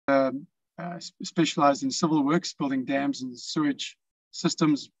specialized in civil works, building dams and sewage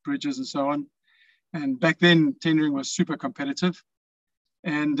systems, bridges, and so on. And back then, tendering was super competitive.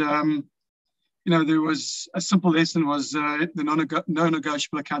 And, there was a simple lesson was the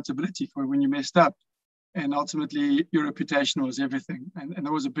non-negotiable accountability for when you messed up. And ultimately, your reputation was everything. And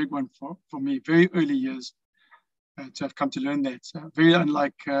that was a big one for me, very early years to have come to learn that. So very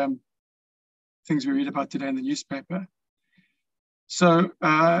unlike things we read about today in the newspaper. So,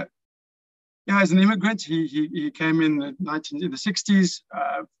 as an immigrant, he came in the 60s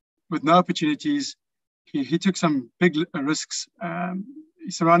with no opportunities. He took some big risks. He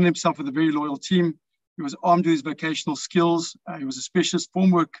surrounded himself with a very loyal team. He was armed with his vocational skills. He was a specialist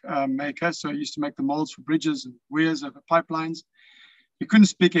formwork maker, so he used to make the molds for bridges and weirs over pipelines. He couldn't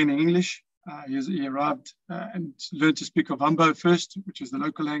speak any English. He arrived and learned to speak Ovambo first, which is the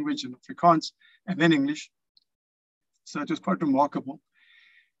local language, and Afrikaans, and then English. So it was quite remarkable.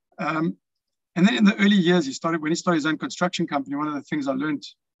 And then in the early years, when he started his own construction company, one of the things I learned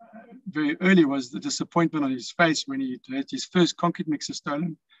very early was the disappointment on his face when he had his first concrete mixer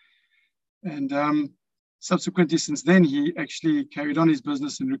stolen. And subsequently, since then, he actually carried on his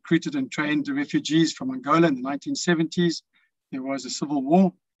business and recruited and trained the refugees from Angola in the 1970s. There was a civil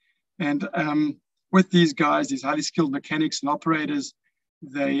war. And with these guys, these highly skilled mechanics and operators,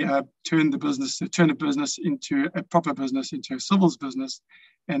 they turned a business into a proper business, into a civils business,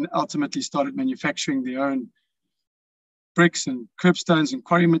 and ultimately started manufacturing their own bricks and curbstones and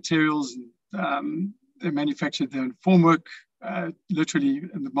quarry materials. And, they manufactured their own formwork, literally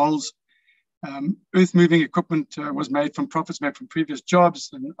in the molds. Earth-moving equipment was made from profits made from previous jobs.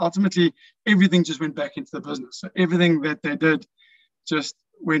 And ultimately, everything just went back into the business. So everything that they did just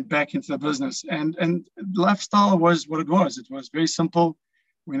went back into the business. And lifestyle was what it was. It was very simple.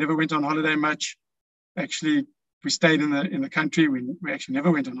 We never went on holiday much. Actually, we stayed in the country. We actually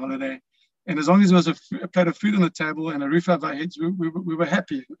never went on holiday. And as long as there was a plate of food on the table and a roof over our heads, we were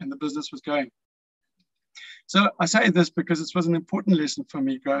happy and the business was going. So I say this because it was an important lesson for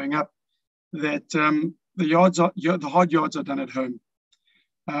me growing up, that the hard yards are done at home.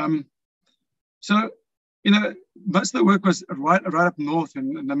 So, most of the work was right up north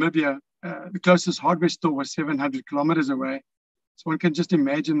in Namibia. The closest hardware store was 700 kilometers away. So one can just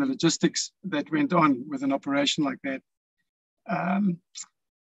imagine the logistics that went on with an operation like that.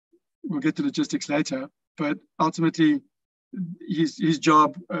 We'll get to logistics later, but ultimately his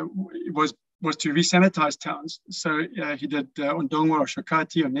job was to re-sanitize towns. So he did Ondongwa or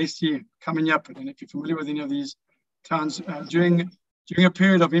Shakati or Nesi, Kamanyap. I don't know if you're familiar with any of these towns during a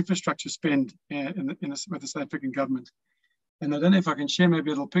period of infrastructure spend with the South African government. And I don't know if I can share maybe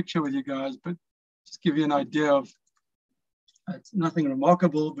a little picture with you guys, but just give you an idea of, it's nothing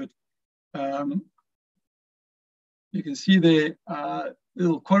remarkable, but you can see there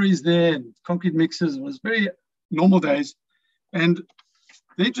little quarries there and concrete mixers. It was very normal days. And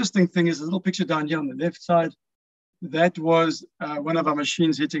the interesting thing is a little picture down here on the left side. That was one of our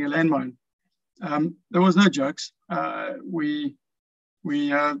machines hitting a landmine. There was no jokes. This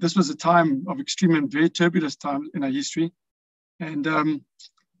was a time of extreme and very turbulent time in our history. And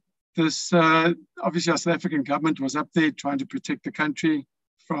obviously our South African government was up there trying to protect the country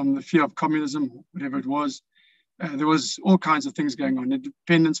from the fear of communism, whatever it was. There was all kinds of things going on.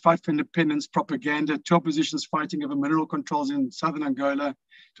 Independence, fight for independence, propaganda, two oppositions fighting over mineral controls in southern Angola.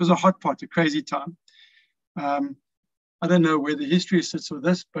 It was a hot pot, a crazy time. I don't know where the history sits with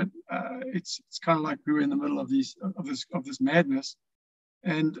this, but it's kind of like we were in the middle of this madness.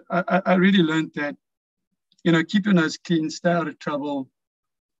 And I really learned that, keep your nose clean, stay out of trouble,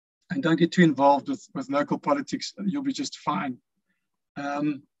 and don't get too involved with local politics. You'll be just fine.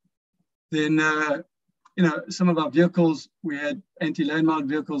 Some of our vehicles, we had anti-landmine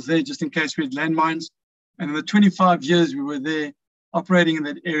vehicles there just in case we had landmines. And in the 25 years we were there operating in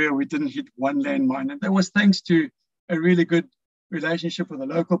that area, we didn't hit one landmine. And that was thanks to a really good relationship with the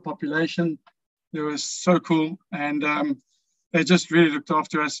local population. It was so cool. And they just really looked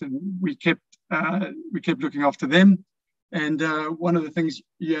after us, and we kept looking after them. And one of the things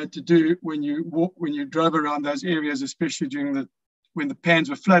you had to do when you drove around those areas, especially when the pans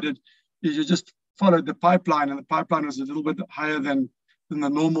were flooded, is you just followed the pipeline, and the pipeline was a little bit higher than the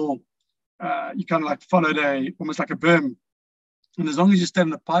normal. You kind of like followed almost like a berm. And as long as you stayed in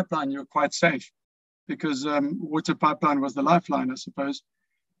the pipeline, you were quite safe, because water pipeline was the lifeline, I suppose.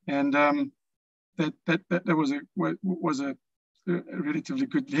 And that was a relatively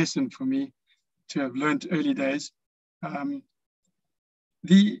good lesson for me to have learned early days. My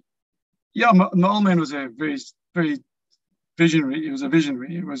old man was a very, very visionary. He was a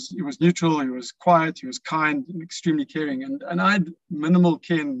visionary. He was neutral. He was quiet. He was kind and extremely caring. And I had minimal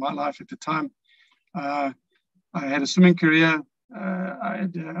care in my life at the time. I had a swimming career. I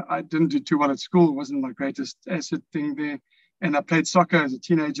didn't do too well at school. It wasn't my greatest asset thing there. And I played soccer as a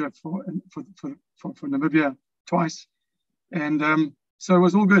teenager for Namibia twice. And so it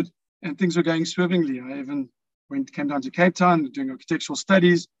was all good. And things were going swimmingly. I even came down to Cape Town doing architectural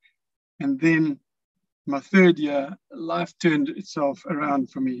studies. And then my third year, life turned itself around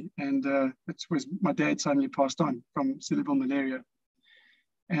for me. And it was my dad suddenly passed on from cerebral malaria.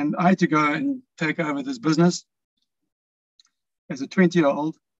 And I had to go and take over this business as a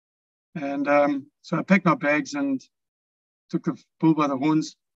 20-year-old. And so I packed my bags and took the bull by the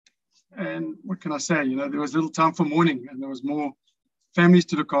horns. And what can I say? You know, there was little time for mourning, and there was more families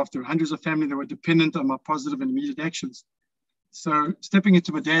to look after, hundreds of families that were dependent on my positive and immediate actions. So stepping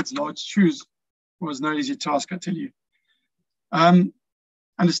into my dad's large shoes was no easy task, I tell you.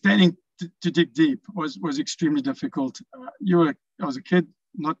 Understanding to dig deep was extremely difficult. I was a kid,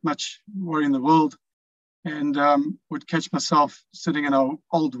 not much worry in the world, and would catch myself sitting in an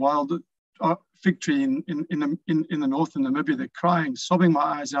old wild fig tree in the north in Namibia, there crying, sobbing my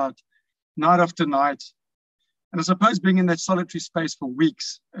eyes out, night after night. And I suppose being in that solitary space for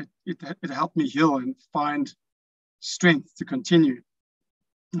weeks, it helped me heal and find strength to continue.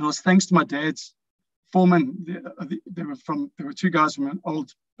 And it was thanks to my dad's foreman. There were two guys from an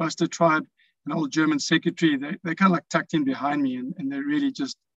old Buster tribe, an old German secretary. They kind of like tucked in behind me, and they really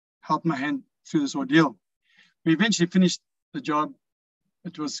just helped my hand through this ordeal. We eventually finished the job.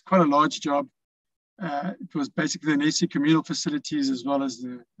 It was quite a large job. It was basically the NEC communal facilities as well as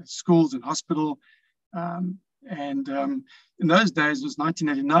the schools and hospital. In those days, it was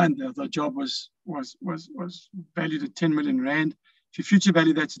 1989. The job was valued at 10 million rand. If you future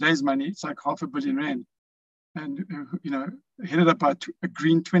value that today's money, it's like R500 million. And headed up by a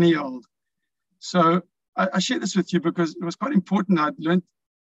green 20-year-old. So I share this with you because it was quite important. I'd learned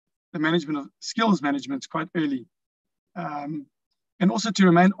the management of skills management quite early, and also to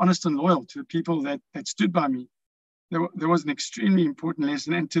remain honest and loyal to the people that stood by me. There was an extremely important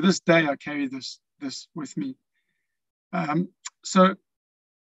lesson, and to this day I carry this with me. So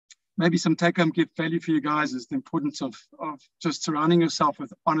maybe some take-home gift value for you guys is the importance of just surrounding yourself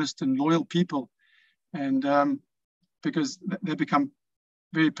with honest and loyal people, and because they become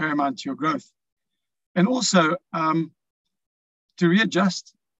very paramount to your growth. And also to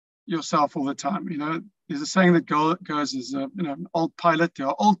readjust yourself all the time. You know, there's a saying that goes is, an old pilot. There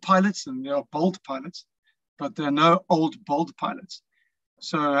are old pilots and there are bold pilots, but there are no old, bold pilots.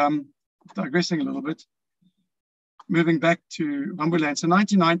 So digressing a little bit, moving back to Vambuland. So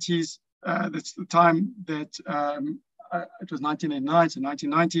 1990s, that's the time that it was 1989 to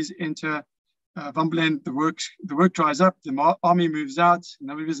 1990s, enter Vambuland. The work dries up, the army moves out,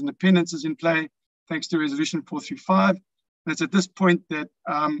 Namibia's independence is in play, thanks to Resolution 435. And it's at this point that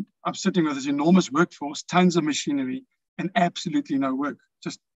I'm sitting with this enormous workforce, tons of machinery, and absolutely no work,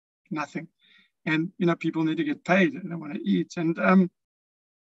 just nothing. And, people need to get paid and they want to eat. And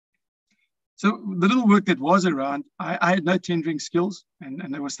so the little work that was around, I had no tendering skills.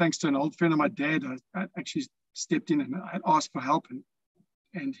 And it was thanks to an old friend of my dad. I actually stepped in and I asked for help,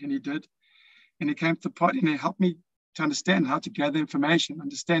 and he did. And he came to the party and he helped me to understand how to gather information,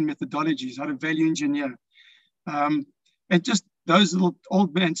 understand methodologies, how to value engineer. And just those little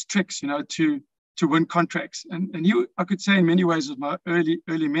old man's tricks, to win contracts. And he, I could say in many ways, was my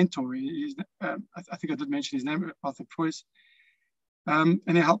early mentor. I think I did mention his name, Arthur Preuss. And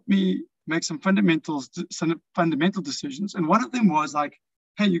he helped me make some fundamental decisions. And one of them was like,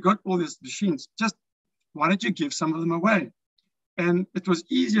 hey, you got all these machines, just why don't you give some of them away? And it was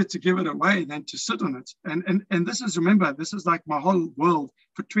easier to give it away than to sit on it. And this is, remember, this is like my whole world.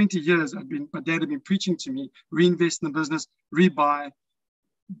 For 20 years, my dad had been preaching to me, reinvest in the business, rebuy.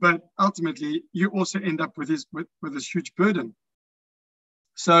 But ultimately, you also end up with this huge burden.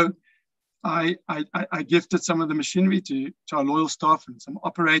 So I gifted some of the machinery to our loyal staff and some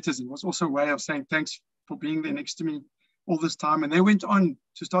operators. And it was also a way of saying thanks for being there next to me all this time. And they went on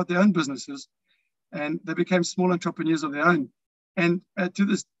to start their own businesses. And they became small entrepreneurs of their own. And to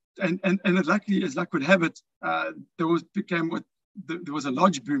this, and luckily, as luck would have it, there was a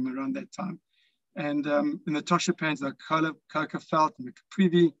lodge boom around that time, and in the Tosha pans, the Coca Felt and the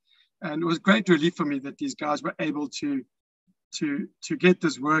Caprivi, and it was great relief for me that these guys were able to get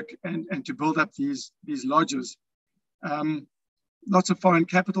this work and to build up these lodges. Lots of foreign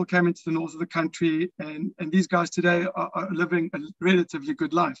capital came into the north of the country, and these guys today are living a relatively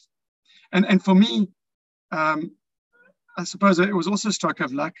good life, and for me. I suppose it was also a stroke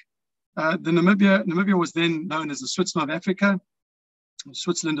of luck. Namibia was then known as the Switzerland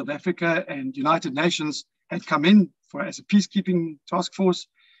of Africa, and United Nations had come in as a peacekeeping task force,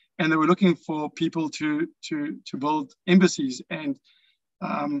 and they were looking for people to build embassies. And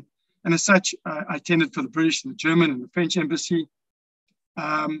as such, I attended for the British and the German and the French embassy.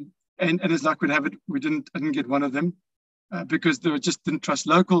 And as luck would have it, I didn't get one of them because they just didn't trust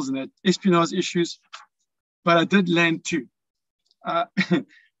locals and had espionage issues. But I did land two.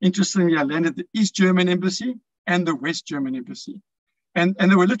 Interestingly, I landed the East German embassy and the West German embassy. And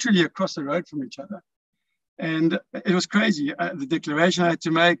they were literally across the road from each other. And it was crazy, the declaration I had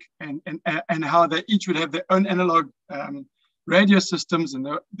to make and how they each would have their own analog radio systems, and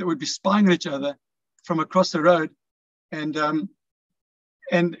they would be spying on each other from across the road. And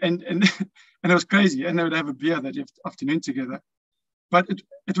it was crazy. And they would have a beer that afternoon together. But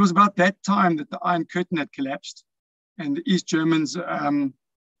it was about that time that the Iron Curtain had collapsed. And the East Germans,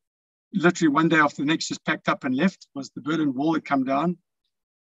 literally one day after the next, just packed up and left. Was the Berlin Wall had come down.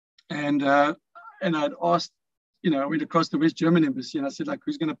 And I'd asked, I went across the West German embassy and I said, like,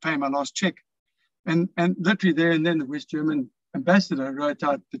 who's going to pay my last check? And literally there and then the West German ambassador wrote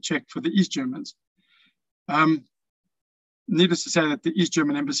out the check for the East Germans. Needless to say that the East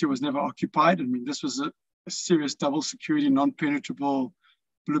German embassy was never occupied. I mean, this was a serious double security, non-penetrable,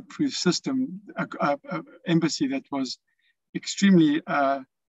 bulletproof system, embassy that was extremely, it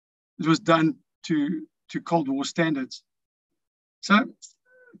was done to Cold War standards. So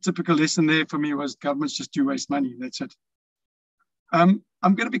typical lesson there for me was governments just do waste money. That's it. I'm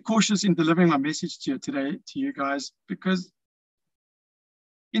going to be cautious in delivering my message to you today, to you guys, because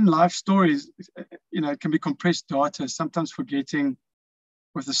in life stories, it can be compressed data, sometimes forgetting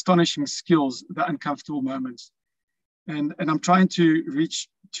with astonishing skills the uncomfortable moments. And I'm trying to reach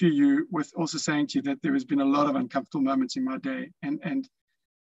to you with also saying to you that there has been a lot of uncomfortable moments in my day. And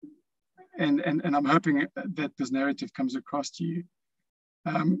I'm hoping that this narrative comes across to you.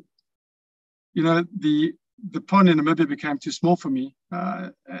 The pond in Namibia became too small for me. I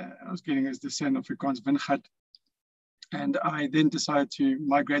was getting, as they say in Afrikaans, windgat. And I then decided to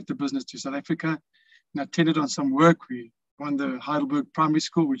migrate the business to South Africa. And I attended on some work. We won the Heidelberg Primary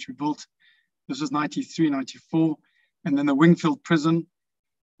School, which we built. This was 93, 94. And then the Wingfield Prison.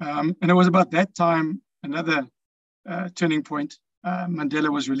 And it was about that time, another turning point. Mandela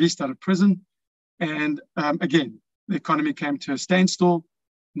was released out of prison. And again, the economy came to a standstill.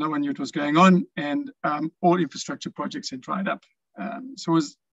 No one knew what was going on. And all infrastructure projects had dried up. So I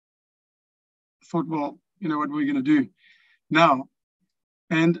thought, well, what are we going to do now?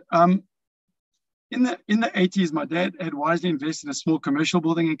 And in the 80s, my dad had wisely invested in a small commercial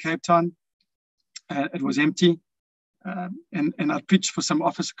building in Cape Town. It was empty. And I pitched for some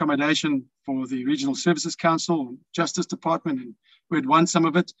office accommodation for the Regional Services Council, Justice Department, and we had won some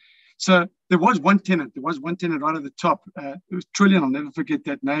of it. So there was one tenant. There was one tenant right at the top. It was Trillion. I'll never forget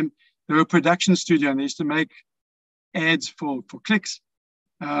that name. They were a production studio, and they used to make ads for clicks.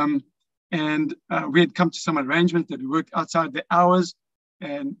 And we had come to some arrangement that we worked outside the hours,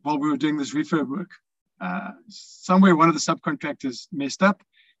 and while we were doing this refurb work, somewhere one of the subcontractors messed up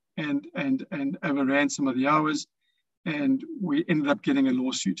and overran some of the hours, and we ended up getting a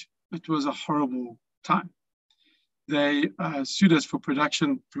lawsuit. It was a horrible time. They sued us for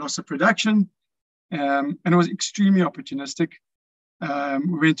loss of production, and it was extremely opportunistic.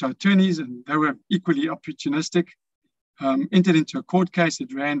 We went to attorneys, and they were equally opportunistic. Entered into a court case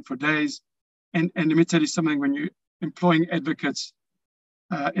that ran for days. And let me tell you something, when you're employing advocates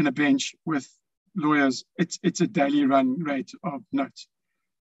in a bench with lawyers, it's a daily run rate of notes.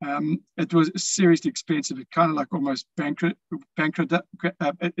 It was seriously expensive. It kind of like almost bankrupt.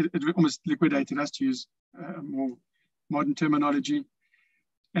 It almost liquidated us, to use more modern terminology.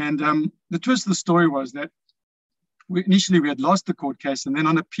 And the twist of the story was that initially we had lost the court case, and then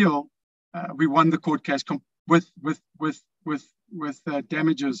on appeal, we won the court case with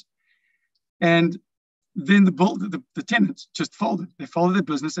damages. And then the tenants just folded. They folded their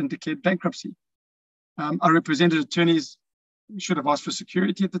business and declared bankruptcy. I represented attorneys. Should have asked for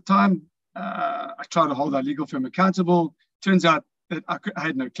security at the time. I tried to hold our legal firm accountable. Turns out that I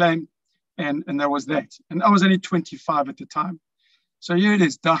had no claim, and that was that. And I was only 25 at the time. So here it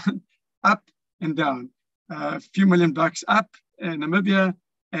is, down, up and down. A few $1 million up in Namibia,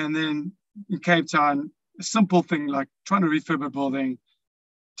 and then in Cape Town, a simple thing like trying to refurb a building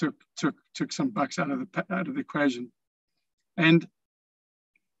took some bucks out of the equation. And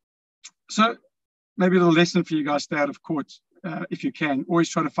so maybe a little lesson for you guys: stay out of court if you can. Always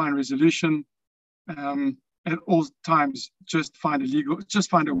try to find resolution at all times. Just find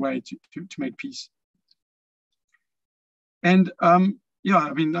a way to make peace. And yeah,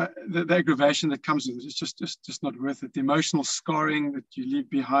 I mean, the aggravation that comes with it is just not worth it. The emotional scarring that you leave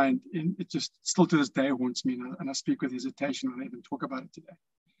behind, it just still to this day haunts me, and I speak with hesitation when I even talk about it today.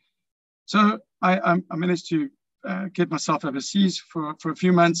 So I managed to get myself overseas for a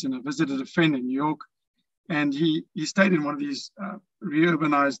few months, and I visited a friend in New York, and he stayed in one of these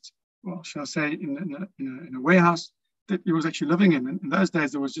reurbanized, well, shall I say, in a warehouse that he was actually living in. And in those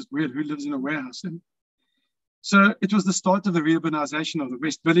days, it was just weird, who lives in a warehouse? And so it was the start of the reurbanization of the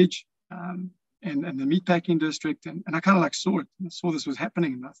West Village and the meatpacking district. And I kind of like saw it. And I saw this was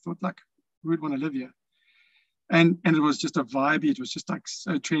happening. And I thought, like, who would want to live here? And it was just a vibe. It was just like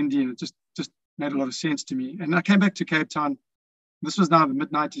so trendy. And it just made a lot of sense to me. And I came back to Cape Town. This was now the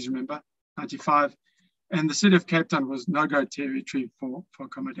mid-90s, remember, 95. And the city of Cape Town was no-go territory for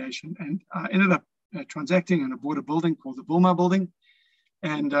accommodation. And I ended up transacting and I bought a building called the Bulma Building.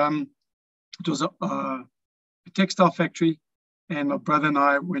 And it was a textile factory, and my brother and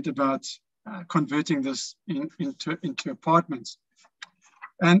I went about converting this into apartments.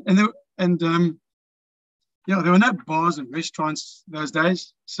 And there were no bars and restaurants those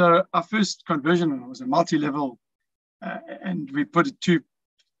days. So our first conversion was a multi-level, and we put a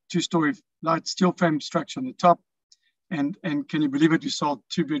two-story light steel frame structure on the top. And can you believe it? We sold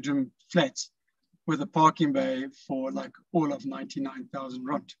 2-bedroom flats with a parking bay for like all of 99,000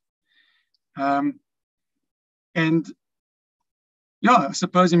 rand. And yeah, I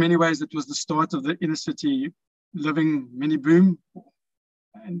suppose in many ways it was the start of the inner city living mini boom.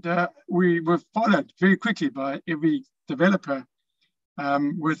 And we were followed very quickly by every developer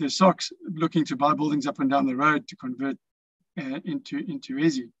with their socks looking to buy buildings up and down the road to convert into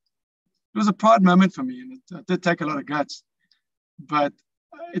resi. It was a proud moment for me, and it did take a lot of guts, but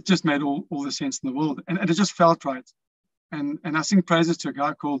it just made all the sense in the world. And it just felt right. And I sing praises to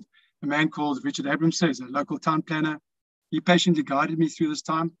a man called Richard Abramson, who's a local town planner. He patiently guided me through this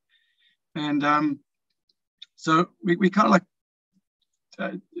time. And so we kind of like,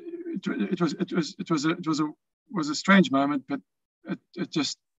 it was a strange moment, but it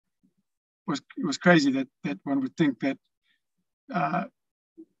just was crazy that one would think that,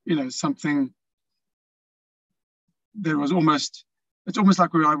 something that was it's almost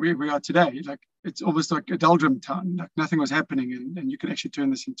like we are today. Like, it's almost like a doldrum town, like nothing was happening, and you could actually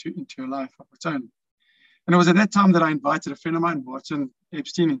turn this into a life of its own. And it was at that time that I invited a friend of mine, Martin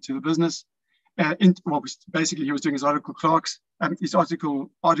Epstein, into the business. Basically, he was doing his article clerks, his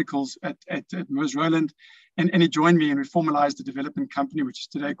articles at Moores Rowland, and he joined me, and we formalized a development company, which is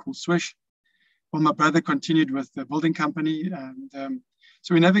today called Swish. Well, my brother continued with the building company, and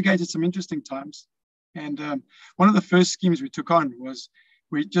so we navigated some interesting times. And one of the first schemes we took on was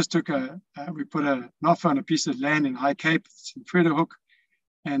we just took we put an offer on a piece of land in High Cape, it's in Frederhoek,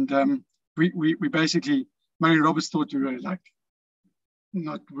 and we basically, Murray and Roberts thought we were like,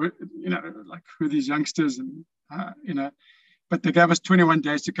 not, like who are these youngsters, and but they gave us 21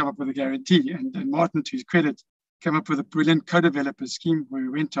 days to come up with a guarantee. And Martin, to his credit, came up with a brilliant co-developer scheme where we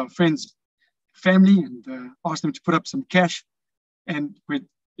went to our friends' family and asked them to put up some cash, and we'd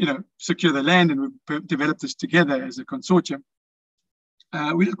secure the land, and we developed this together as a consortium.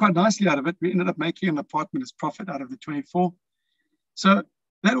 We did quite nicely out of it. We ended up making an apartment as profit out of the 24. So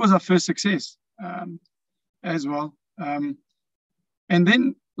that was our first success as well. And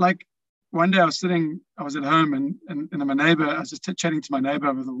then, like, one day I was at home, and my neighbor, I was just chatting to my neighbor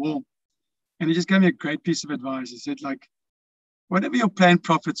over the wall, and he just gave me a great piece of advice. He said, like, whatever your planned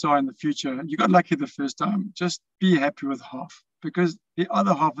profits are in the future, you got lucky the first time, just be happy with half, because the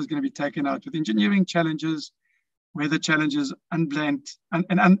other half is going to be taken out with engineering challenges, weather challenges, unplanned,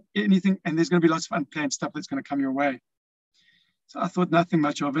 and anything, and there's going to be lots of unplanned stuff that's going to come your way. So I thought nothing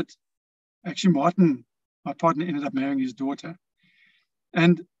much of it. Actually, Martin, my partner, ended up marrying his daughter.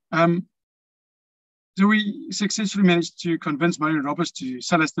 And so we successfully managed to convince Murray and Roberts to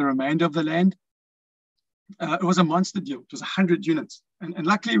sell us the remainder of the land. It was a monster deal. It was 100 units. And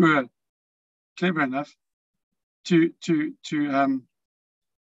luckily we were clever enough to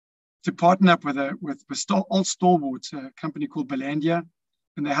partner up with old stalwarts, a company called Belandia,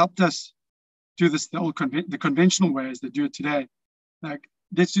 and they helped us do this the conventional way as they do it today. Like,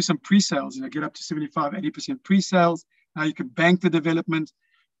 let's do some pre-sales, get up to 75, 80% pre-sales. Now you can bank the development,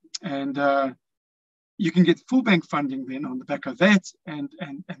 and you can get full bank funding then on the back of that. And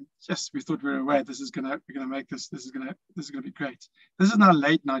yes, we thought we were aware we're gonna make this. This is gonna be great. This is now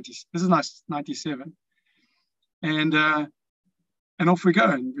late 90s. This is now 97, and off we go.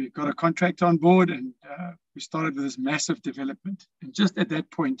 And we got a contract on board, and we started with this massive development. And just at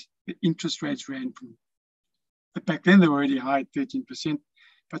that point, the interest rates ran from. Back then they were already high at 13%,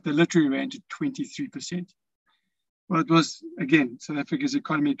 but they literally ran to 23%. Well, it was, again, South Africa's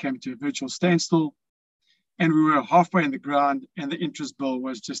economy came to a virtual standstill, and we were halfway in the ground, and the interest bill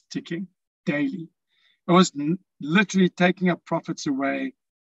was just ticking daily. It was literally taking up profits away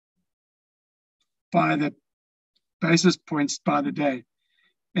by the basis points by the day.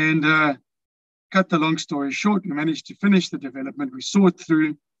 And cut the long story short, we managed to finish the development. We saw it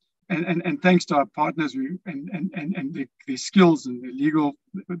through, and thanks to our partners and their skills and the legal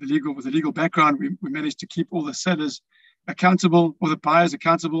background, we managed to keep all the sellers accountable, or the buyers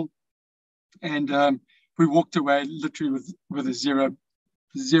accountable, and we walked away literally with a zero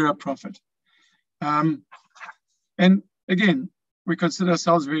profit. And again, we consider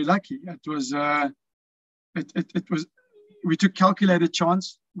ourselves very lucky. It was we took calculated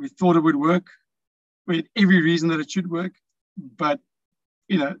chance. We thought it would work. We had every reason that it should work, but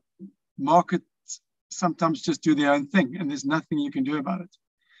markets sometimes just do their own thing, and there's nothing you can do about it.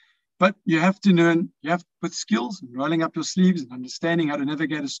 But you have to learn, with skills and rolling up your sleeves and understanding how to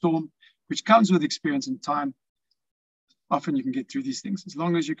navigate a storm, which comes with experience and time. Often you can get through these things as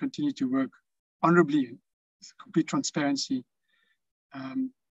long as you continue to work honorably with complete transparency.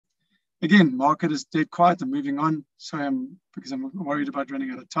 Again, market is dead quiet. I'm moving on. Sorry, because I'm worried about running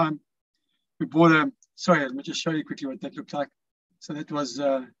out of time. We bought sorry, let me just show you quickly what that looked like. So that was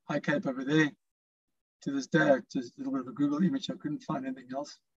High Cape over there. To this day, just a little bit of a Google image. I couldn't find anything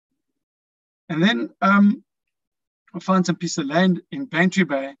else. And then I found some piece of land in Bantry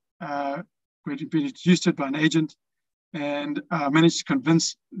Bay, where it had been introduced to it by an agent, and managed to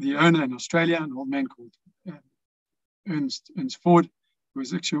convince the owner in Australia, an old man called Ernst Ford, who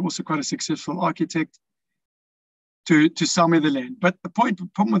was actually also quite a successful architect, to sell me the land. But the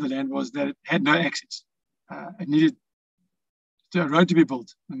problem with the land was that it had no access. It needed a road to be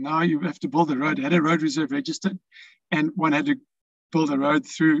built. And now you have to build a road. It had a road reserve registered, and one had to build a road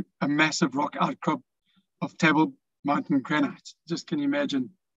through a massive rock outcrop of Table Mountain granite. Just can you imagine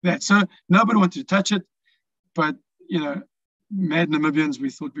that? So nobody wanted to touch it, but mad Namibians, we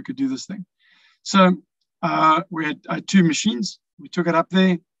thought we could do this thing. So we had two machines. We took it up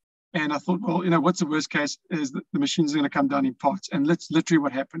there, and I thought, well, what's the worst case is that the machines are going to come down in parts. And that's literally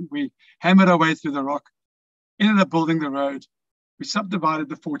what happened. We hammered our way through the rock, ended up building the road. We subdivided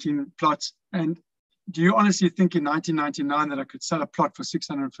the 14 plots. And do you honestly think in 1999 that I could sell a plot for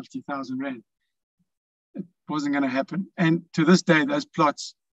 650,000 Rand? It wasn't going to happen. And to this day, those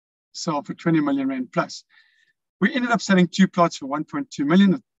plots sell for 20 million Rand plus. We ended up selling 2 plots for 1.2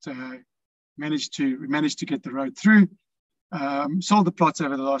 million. We managed to get the road through. Sold the plots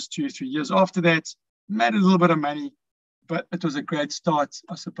over the last 2 or 3 years. After that, made a little bit of money, but it was a great start,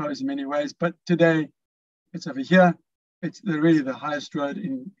 I suppose, in many ways. But today, it's over here. It's really the highest road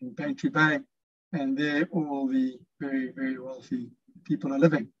in Bantry Bay, and there all the very, very wealthy people are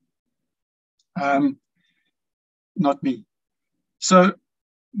living. Not me. So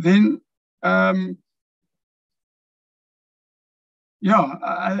then, I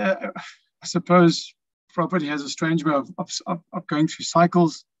suppose property has a strange way of going through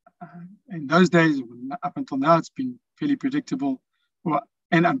cycles. In those days, up until now, it's been fairly predictable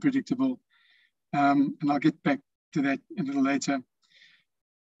and unpredictable. And I'll get back to that a little later.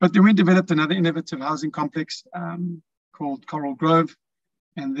 But then we developed another innovative housing complex called Coral Grove.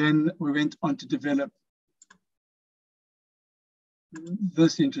 And then we went on to develop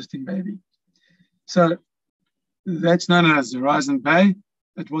this interesting baby. So that's known as Horizon Bay.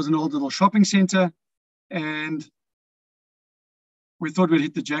 It was an old little shopping center. And we thought we'd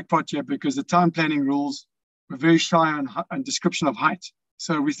hit the jackpot here because the town planning rules were very shy on description of height.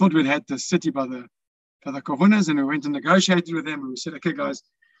 So we thought we'd had the city by the Kovunas, and we went and negotiated with them, and we said, okay, guys,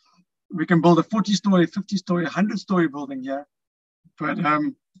 we can build a 40-story, 50-story, 100-story building here, but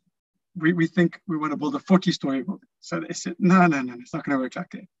we think we want to build a 40-story building. So they said, no, it's not going to work like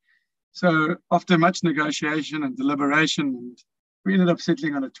that. So after much negotiation and deliberation, we ended up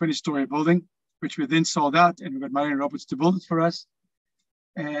settling on a 20-story building, which we then sold out, and we got Murray and Roberts to build it for us.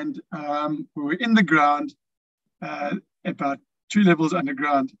 And we were in the ground, about 2 levels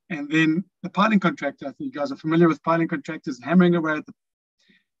underground. And then the piling contractor, I think you guys are familiar with piling contractors, hammering away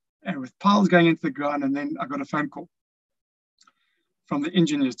at with piles going into the ground. And then I got a phone call from the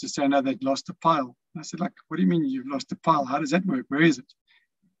engineers to say, no, they'd lost a pile. And I said, like, what do you mean you've lost a pile? How does that work? Where is it?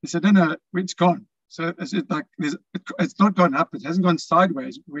 They said, no, it's gone. So I said, like, it's not gone up. It hasn't gone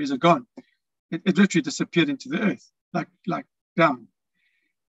sideways. Where is it gone? It literally disappeared into the earth, like down.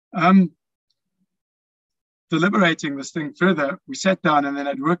 Deliberating this thing further, we sat down, and then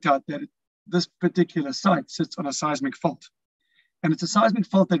it worked out that this particular site sits on a seismic fault. And it's a seismic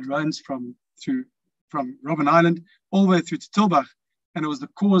fault that runs from Robben Island all the way through to Tilbach. And it was the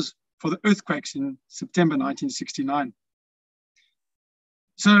cause for the earthquakes in September 1969.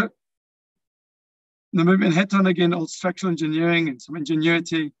 So Namibian hat on again, old structural engineering and some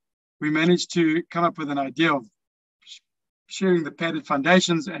ingenuity. We managed to come up with an idea of sharing the padded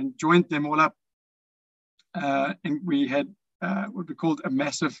foundations and joined them all up. And we had what we called a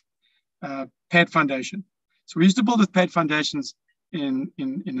massive pad foundation. So we used to build with pad foundations in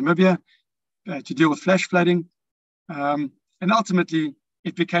Namibia to deal with flash flooding. And ultimately,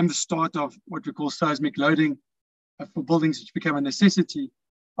 it became the start of what we call seismic loading for buildings, which became a necessity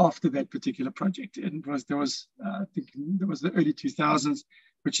after that particular project. And there was the early 2000s,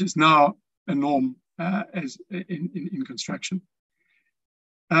 which is now a norm as in construction.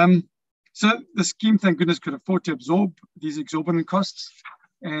 So the scheme, thank goodness, could afford to absorb these exorbitant costs,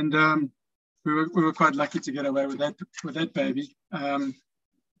 and we were quite lucky to get away with that baby.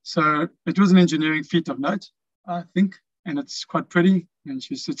 So it was an engineering feat of note, I think, and it's quite pretty, and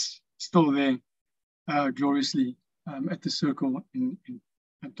she sits still there gloriously at the circle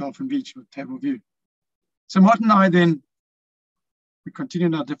at Dolphin Beach with Table View. So Martin and I then, we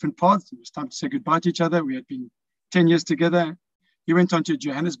continued our different paths. It was time to say goodbye to each other. We had been 10 years together. He went on to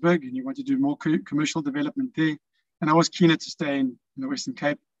Johannesburg and he wanted to do more commercial development there. And I was keener to stay in the Western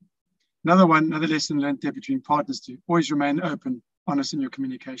Cape. Another lesson learned there between partners, to always remain open, honest in your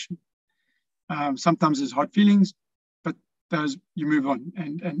communication. Sometimes there's hard feelings, but those you move on.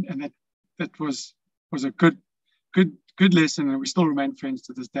 And that was a good lesson, and we still remain friends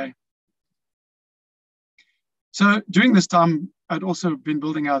to this day. So during this time, I'd also been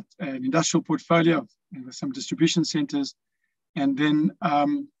building out an industrial portfolio with some distribution centers. And then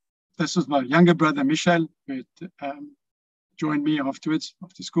this was my younger brother, Michel, who had joined me afterwards,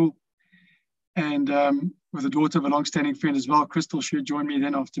 after school. And with the daughter of a long-standing friend as well, Crystal, she had joined me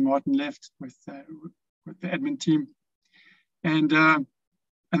then after Martin left with the admin team. And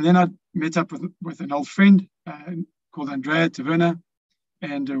then I met up with an old friend called Andrea Taverna,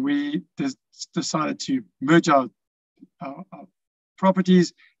 and we decided to merge our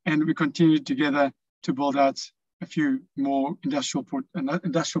properties, and we continued together to build out a few more industrial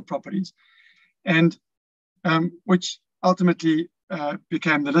properties, and which ultimately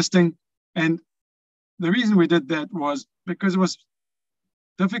became the listing. And the reason we did that was because it was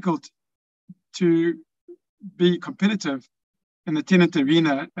difficult to be competitive in the tenant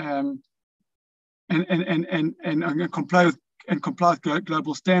arena and comply with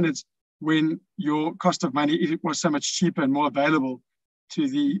global standards when your cost of money was so much cheaper and more available to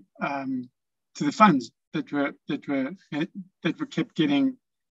the funds that were kept getting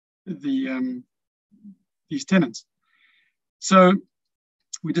these tenants. So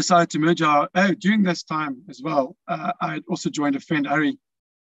we decided to merge during this time as well. I had also joined a friend, Ari.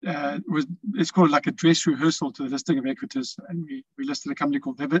 It's called like a dress rehearsal to the listing of Equitas, and we listed a company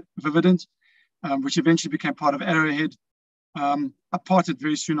called Vivident, which eventually became part of Arrowhead. I parted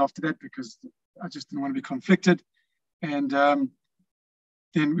very soon after that because I just didn't want to be conflicted. And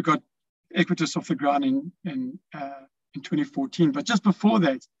then we got Equitas off the ground in 2014. But just before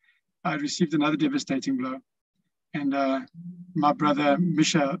that, I received another devastating blow. And my brother,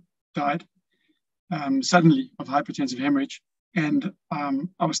 Misha, died suddenly of hypertensive hemorrhage. And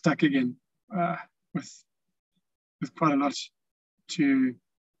I was stuck again with quite a lot to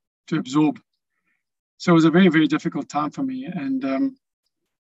absorb. So it was a very, very difficult time for me. And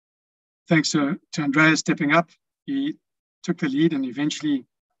thanks to Andrea stepping up, he took the lead, and eventually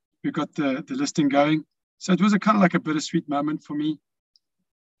we got the listing going. So it was a kind of like a bittersweet moment for me.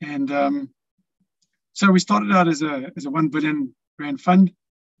 And so we started out as a 1 billion rand fund,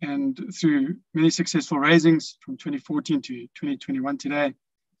 and through many successful raisings from 2014 to 2021 today,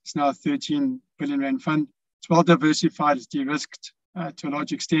 it's now a 13 billion rand fund. It's well diversified, it's de-risked to a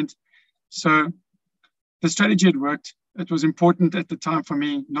large extent. So the strategy had worked. It was important at the time for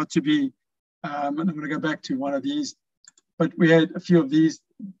me not to be, and I'm going to go back to one of these, but we had a few of these.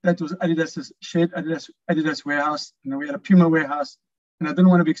 That was Adidas's shed, Adidas warehouse, and then we had a Puma warehouse, and I didn't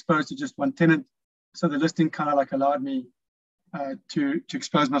want to be exposed to just one tenant. So the listing kind of like allowed me to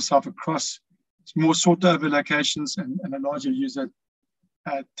expose myself across more sought over locations and a larger user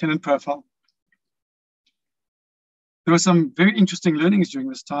tenant profile. There were some very interesting learnings during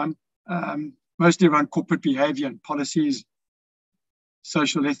this time, mostly around corporate behavior and policies,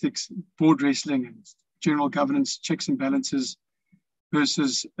 social ethics, board wrestling, and general governance checks and balances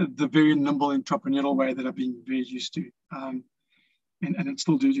versus the very nimble entrepreneurial way that I've been very used to. And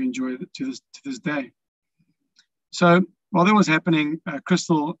still do enjoy it to this day. So while that was happening,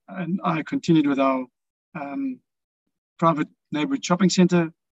 Crystal and I continued with our private neighborhood shopping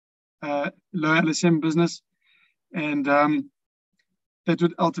center, low LSM business. And that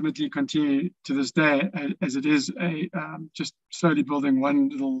would ultimately continue to this day, as it is a just slowly building one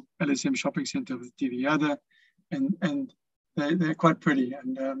little LSM shopping center with the other, and they're quite pretty.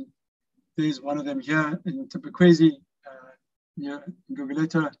 And there's one of them here in Tipekwezi, near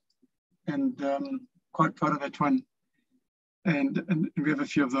Guguleto, and quite proud of that one. And we have a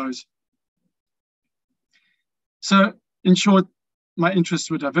few of those. So in short, my interests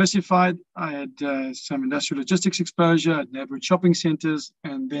were diversified. I had some industrial logistics exposure at neighborhood shopping centers,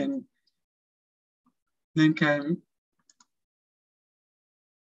 and then came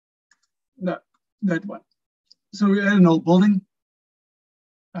that one. So we had an old building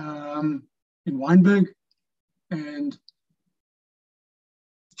in Weinberg, and the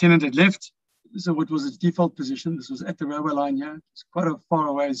tenant had left. So what was its default position? This was at the railway line here. It's quite a far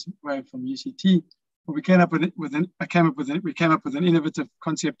away from UCT. But we came up with an innovative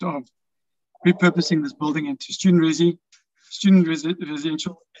concept of repurposing this building into student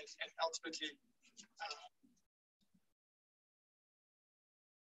residential, and ultimately,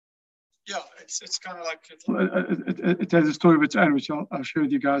 it's kind of like it has a story of its own, which I'll share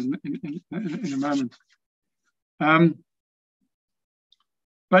with you guys in a moment.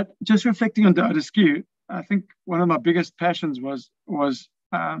 But just reflecting on Data Skew, I think one of my biggest passions was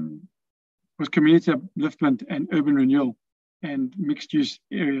community upliftment and urban renewal, and mixed use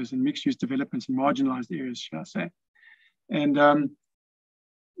areas and mixed use developments and marginalized areas, should I say. And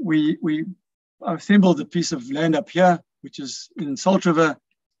we assembled a piece of land up here, which is in Salt River.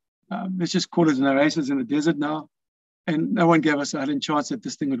 Let's just call it an oasis in the desert now. And no one gave us a hidden chance that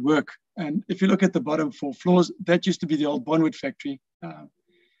this thing would work. And if you look at the bottom 4 floors, that used to be the old Bonwood factory. And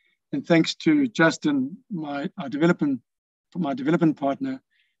thanks to Justin, my development partner,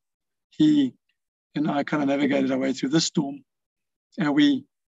 he and I kind of navigated our way through this storm, and we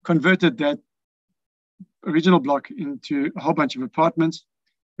converted that original block into a whole bunch of apartments.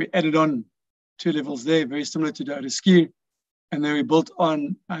 We added on 2 levels there, very similar to Data Skew, and then we built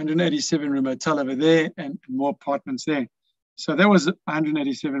on 187 room hotel over there and more apartments there. So that was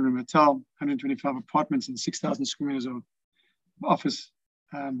 187 room hotel, 125 apartments, and 6,000 square meters of office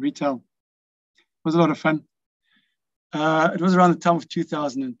retail. It was a lot of fun. It was around the time of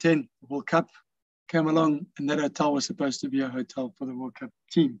 2010, the World Cup came along, and that hotel was supposed to be a hotel for the World Cup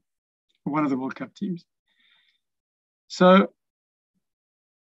team, one of the World Cup teams. So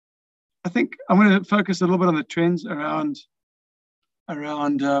I think I'm going to focus a little bit on the trends around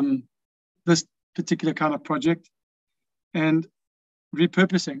this particular kind of project and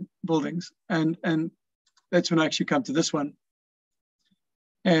repurposing buildings. And that's when I actually come to this one.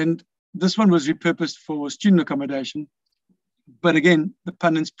 And this one was repurposed for student accommodation. But again, the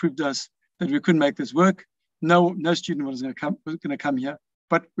pundits proved us that we couldn't make this work. No student was going to come here,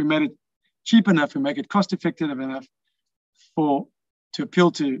 but we made it cheap enough, we make it cost effective enough to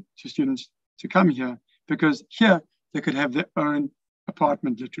appeal to students to come here, because here they could have their own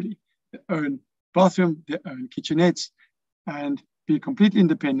apartment, literally, their own bathroom, their own kitchenettes, and be completely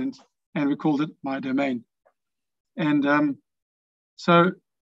independent. And we called it My Domain. And so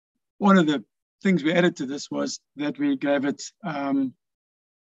one of the things we added to this was that we gave it,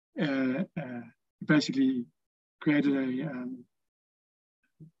 basically created a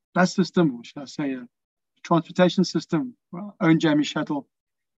bus system, or should I say a transportation system, our own Jamie shuttle,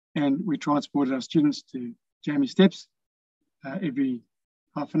 and we transported our students to Jamie Steps every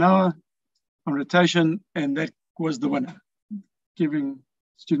half an hour on rotation, and that was the winner, giving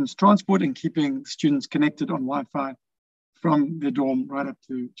students transport and keeping students connected on Wi-Fi from the dorm right up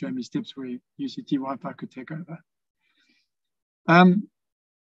to Jamie Steps, where UCT Wi-Fi could take over. And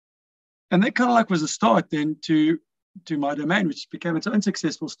that kind of like was a start then to My Domain, which became its own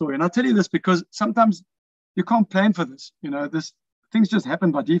successful story. And I'll tell you this because sometimes you can't plan for this. Things just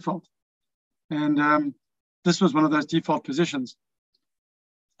happen by default. And this was one of those default positions.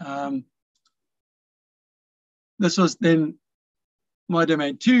 This was then My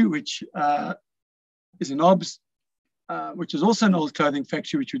Domain 2, which is in OBS, which is also an old clothing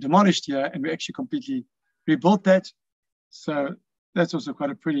factory, which we demolished here, and we actually completely rebuilt that. So that's also quite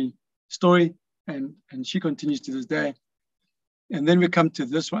a pretty story, and she continues to this day. And then we come to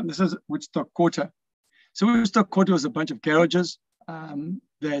this one. This is Woodstock Quarter. So Woodstock Quarter was a bunch of garages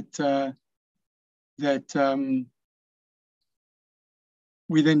that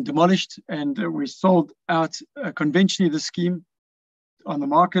we then demolished, and we sold out conventionally the scheme on the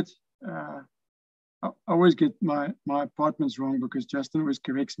market. I always get my apartments wrong because Justin always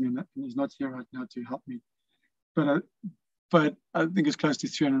corrects me, and he's not here right now to help me. But I think it's close to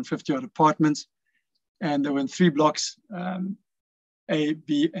 350 odd apartments, and there were in 3 blocks, A,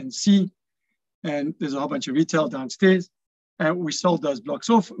 B, and C, and there's a whole bunch of retail downstairs. we sold those blocks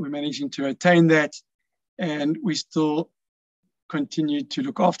off. We're managing to retain that, and we still continue to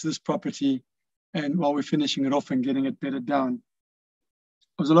look after this property, and while we're finishing it off and getting it bedded down.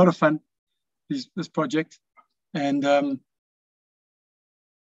 It was a lot of fun, this project, and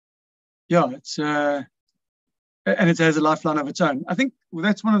yeah, it's and it has a lifeline of its own. I think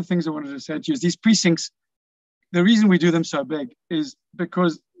that's one of the things I wanted to say to you is these precincts, the reason we do them so big is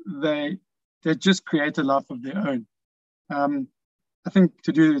because they just create a life of their own. I think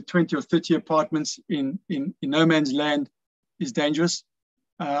to do 20 or 30 apartments in no man's land is dangerous.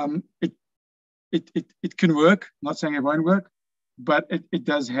 It can work. I'm not saying it won't work, but it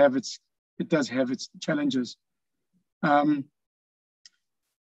does have its challenges.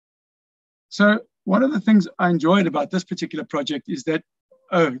 So one of the things I enjoyed about this particular project is that,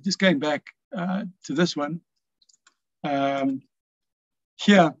 just going back to this one,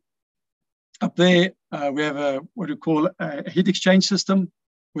 here, up there, we have what we call a heat exchange system,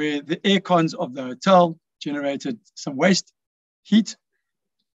 where the air cons of the hotel generated some waste heat.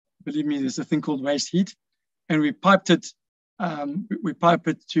 Believe me, there's a thing called waste heat, and we piped it. We pipe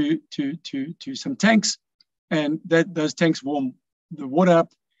it to some tanks, and those tanks warm the water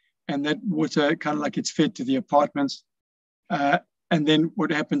up, and that water kind of like it's fed to the apartments. And then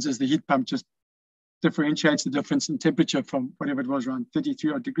what happens is the heat pump just differentiates the difference in temperature from whatever it was, around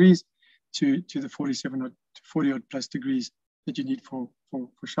 33 odd degrees to the 47 or 40 odd plus degrees that you need for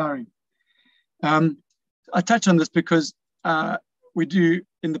showering. I touch on this because we do,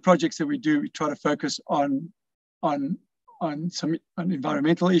 in the projects that we do, we try to focus on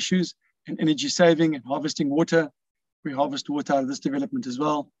environmental issues and energy saving and harvesting water. We harvest water out of this development as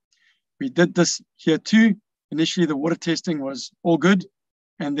well. We did this here too. Initially, the water testing was all good.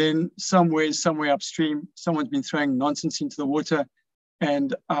 And then somewhere upstream, someone's been throwing nonsense into the water,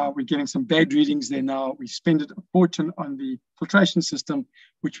 and we're getting some bad readings there now. We spent a fortune on the filtration system,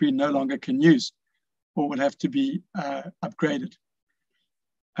 which we no longer can use or will have to be upgraded.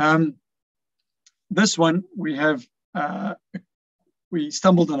 This one, we have, we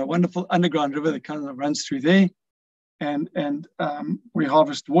stumbled on a wonderful underground river that kind of runs through there. And we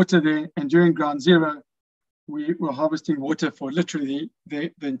harvest water there. And during ground zero, we were harvesting water for literally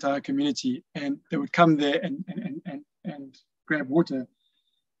the entire community. And they would come there and grab water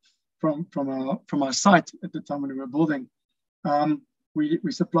from our site at the time when we were building.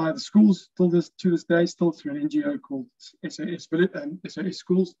 We supply the schools to this day, still through an NGO called SOS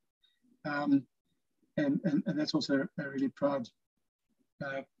Schools. And that's also a really proud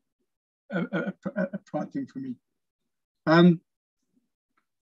proud thing for me.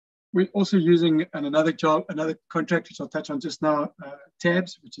 We're also using another contract, which I'll touch on just now,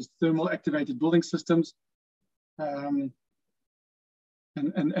 TABS, which is thermal activated building systems. And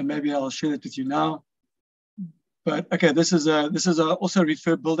maybe I'll share it with you now. But okay, this is also a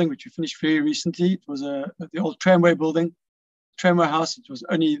refurb building which we finished very recently. It was the old tramway building, tramway house. It was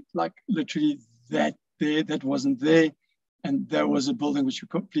only like literally that wasn't there, and there was a building which we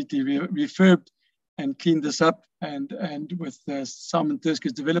completely refurbed and cleaned this up. And with Simon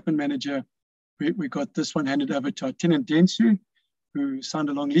Thursker's development manager, we got this one handed over to our tenant Dentsu, who signed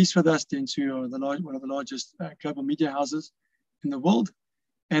a long lease with us. Dentsu are one of the largest global media houses in the world.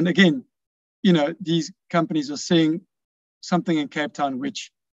 And again, you know, these companies are seeing something in Cape Town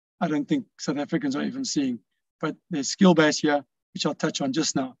which I don't think South Africans are even seeing. But there's skill base here, which I'll touch on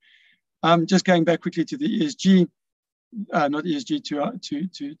just now. Just going back quickly to the ESG, not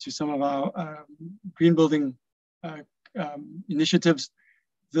ESG, to some of our green building initiatives.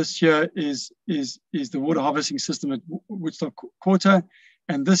 This year is the water harvesting system at Woodstock Quarter,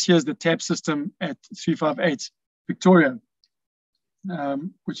 and this year is the tap system at 358 Victoria,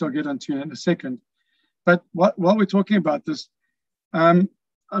 which I'll get onto in a second. But while we're talking about this, I'm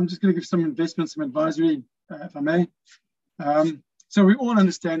just going to give some investment, some advisory, if I may. So we all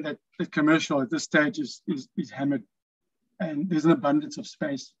understand that the commercial at this stage is hammered, and there's an abundance of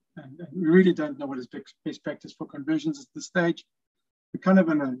space, and we really don't know what is best practice for conversions at this stage. We're kind of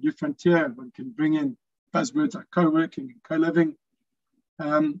in a new frontier. One can bring in buzzwords like co-working and co-living.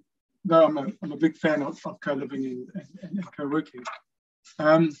 Though I'm a big fan of co-living and co-working.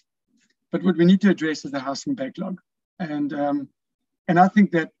 But what we need to address is the housing backlog. And I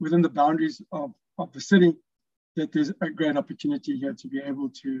think that within the boundaries of the city, that there's a great opportunity here to be able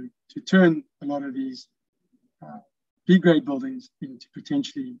to turn a lot of these B-grade buildings into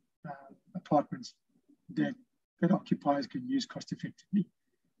potentially apartments that occupiers can use cost effectively.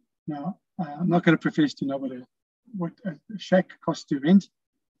 Now, I'm not going to profess to know what a shack costs to rent,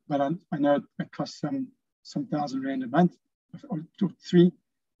 but I know it costs some £1,000 a month or three.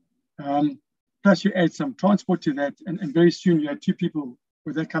 plus you add some transport to that, and very soon you had two people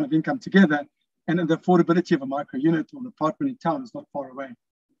with that kind of income together, and the affordability of a micro unit or an apartment in town is not far away.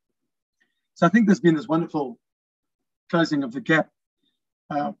 So I think there's been this wonderful closing of the gap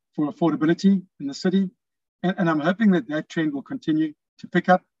for affordability in the city, and I'm hoping that that trend will continue to pick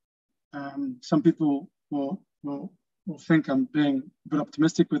up. Some people will think I'm being a bit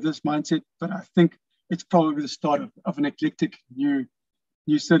optimistic with this mindset, but I think it's probably the start of an eclectic new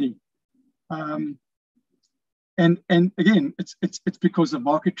city. And again, it's because of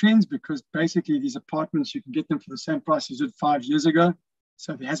market trends, because basically these apartments, you can get them for the same price as you did 5 years ago.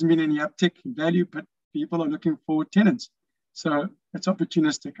 So there hasn't been any uptick in value, but people are looking for tenants. So it's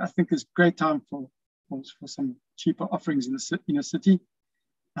opportunistic. I think it's a great time for some cheaper offerings in the inner city,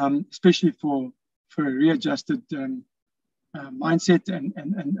 especially for a readjusted mindset and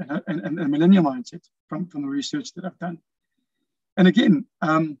a millennial mindset from the research that I've done. And again,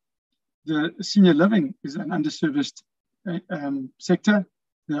 the senior living is an underserviced sector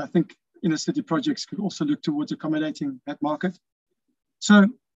that I think inner city projects could also look towards accommodating that market. So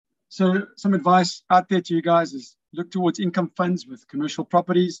some advice out there to you guys is look towards income funds with commercial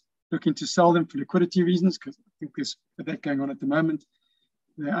properties, looking to sell them for liquidity reasons, because I think there's that going on at the moment.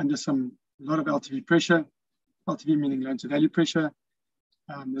 They're under a lot of LTV pressure, LTV meaning loan to value pressure.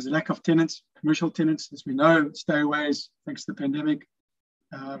 There's a lack of tenants, commercial tenants, as we know, stayaways, thanks to the pandemic.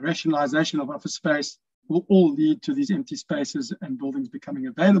 Rationalization of office space will all lead to these empty spaces and buildings becoming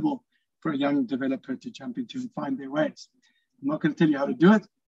available for a young developer to jump into and find their ways. I'm not going to tell you how to do it,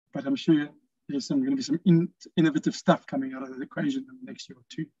 but I'm sure there's going to be some innovative stuff coming out of the equation in the next year or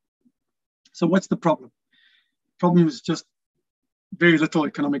two. So what's the problem? The problem is just very little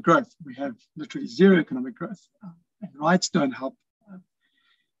economic growth. We have literally zero economic growth, and rights don't help.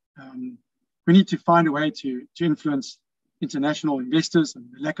 We need to find a way to influence international investors, and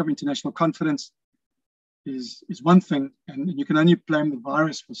the lack of international confidence is one thing, and you can only blame the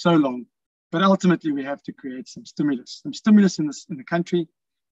virus for so long. But ultimately, we have to create some stimulus in the country.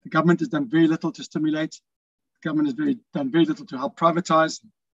 The government has done very little to stimulate. The government has done very little to help privatize.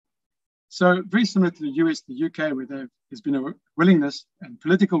 So very similar to the US, the UK, where there's been a willingness and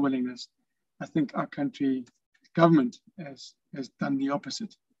political willingness, I think our country government has done the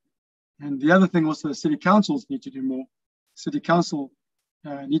opposite. And the other thing also, the city councils need to do more. City council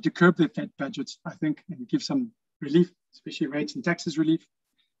need to curb their fat budgets, I think, and give some relief, especially rates and taxes relief.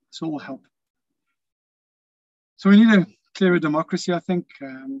 This all will help. So we need a clearer democracy, I think,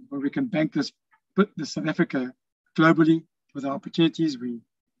 where we can bank this South Africa globally with our opportunities. We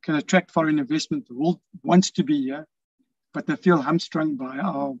can attract foreign investment. The world wants to be here, but they feel hamstrung by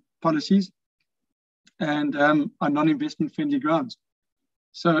our policies and our non-investment friendly grounds.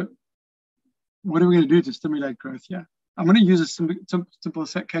 So what are we going to do to stimulate growth here? I'm going to use a simple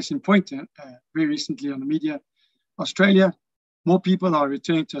case in point. Very recently on the media, Australia, more people are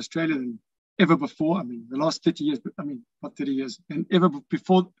returning to Australia than ever before. I mean, the last 30 years, not 30 years, and ever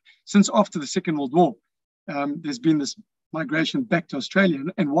before, since after the Second World War, there's been this migration back to Australia.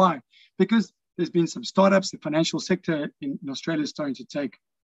 And why? Because there's been some startups, the financial sector in Australia is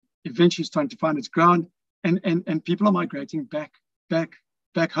eventually starting to find its ground, and people are migrating back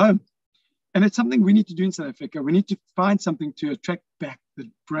home. And it's something we need to do in South Africa. We need to find something to attract back the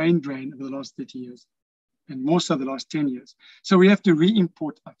brain drain over the last 30 years, and more so the last 10 years. So we have to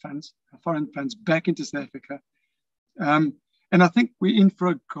re-import our funds, our foreign funds, back into South Africa. And I think we're in for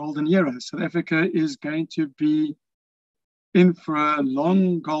a golden era. South Africa is going to be in for a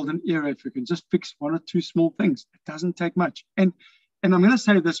long golden era if we can just fix one or two small things. It doesn't take much. And I'm going to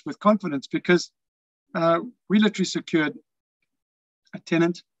say this with confidence because we literally secured a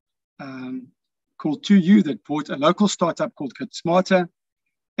tenant called 2U that bought a local startup called Get Smarter.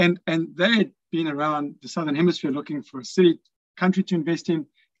 And they had been around the Southern Hemisphere looking for a country to invest in,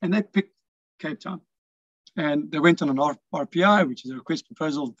 and they picked Cape Town. And they went on an RPI, which is a request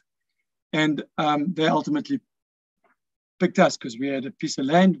proposal, and they ultimately picked us because we had a piece of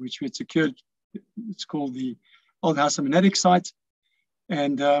land which we had secured. It's called the Old House Manadic site.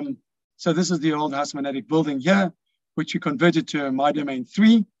 And so this is the Old House Manadic building here, which we converted to a My Domain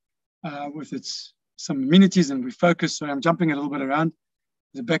 3 with some amenities, and we focus. So I'm jumping a little bit around.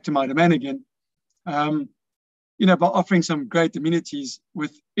 Back to My Domain again. By offering some great amenities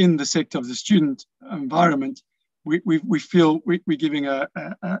within the sector of the student environment, we feel we're giving a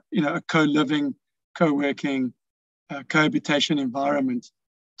co-living, co-working, cohabitation environment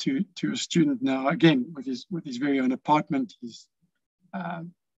to a student now, again, with his very own apartment, his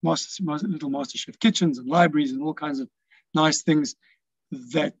little MasterChef kitchens and libraries and all kinds of nice things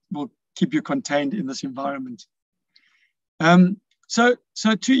that will keep you contained in this environment. So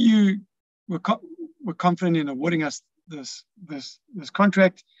to you, were confident in awarding us this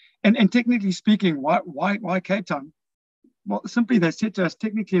contract. And technically speaking, why Cape Town? Well, simply they said to us,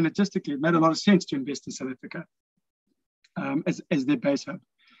 technically and logistically, it made a lot of sense to invest in South Africa as their base hub.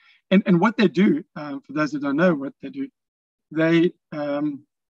 And what they do, for those that don't know what they do, they,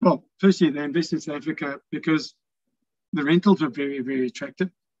 well, firstly, they invest in South Africa because the rentals are very, very attractive,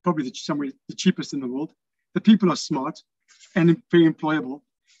 probably somewhere the cheapest in the world. The people are smart and very employable,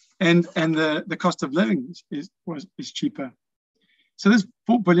 and the cost of living is cheaper. So this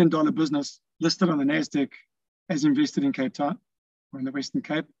 $4 billion business listed on the NASDAQ has invested in Cape Town, or in the Western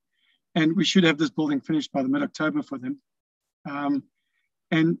Cape, and we should have this building finished by the mid-October for them.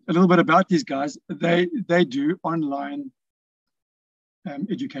 And a little bit about these guys, they do online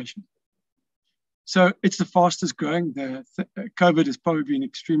education. So it's the fastest growing. COVID has probably been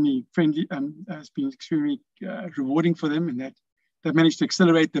extremely friendly, has been extremely rewarding for them in that they've managed to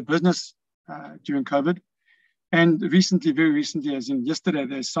accelerate their business during COVID. And recently, very recently, as in yesterday,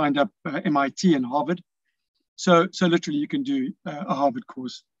 they signed up MIT and Harvard. So literally you can do a Harvard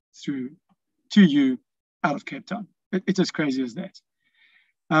course to you out of Cape Town. It's as crazy as that.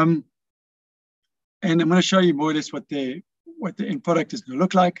 And I'm going to show you more or less what the end product is going to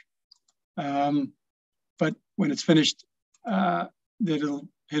look like. But when it's finished, their little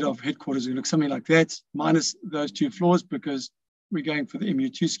headquarters will look something like that, minus those 2 floors, because we're going for the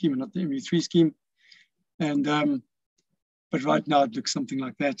MU2 scheme and not the MU3 scheme. And but right now it looks something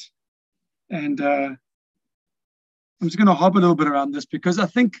like that. And I'm just going to hop a little bit around this, because I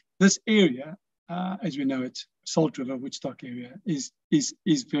think this area, as we know it, Salt River, Woodstock area, is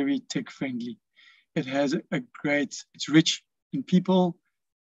very tech friendly. It has it's rich in people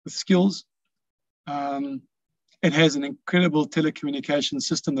with skills. It has an incredible telecommunication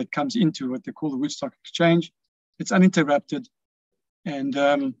system that comes into what they call the Woodstock Exchange. It's uninterrupted, and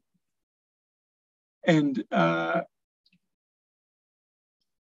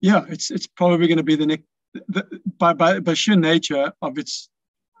yeah, it's probably going to be the next, by sheer nature of its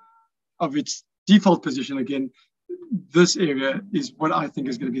default position. Again, this area is what I think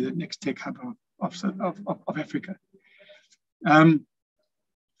is going to be the next tech hub of Africa.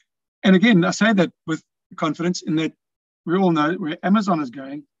 And again, I say that with confidence, in that we all know where Amazon is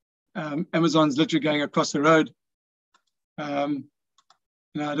going. Amazon's literally going across the road. I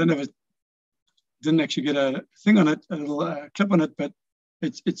don't know if it didn't actually get a thing on it, a little clip on it, but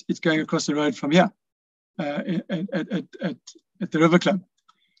it's going across the road from here at the River Club.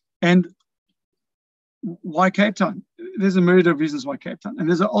 And why Cape Town? There's a myriad of reasons why Cape Town. And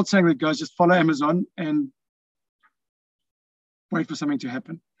there's an old saying that goes, just follow Amazon and wait for something to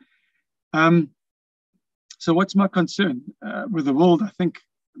happen. So what's my concern with the world? I think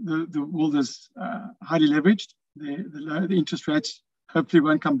the world is highly leveraged. The interest rates hopefully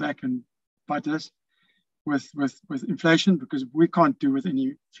won't come back and bite us with inflation, because we can't do with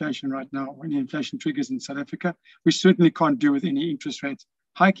any inflation right now. Any inflation triggers in South Africa, we certainly can't do with any interest rates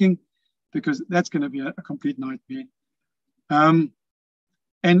hiking, because that's going to be a complete nightmare. And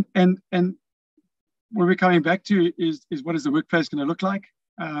what we're coming back to is what is the workplace going to look like?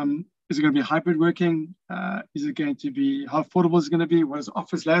 Is it going to be hybrid working? Is it going to be, how affordable is it going to be? What is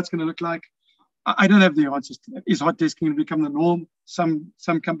office layouts going to look like? I don't have the answers to that. Is hot desking going to become the norm? Some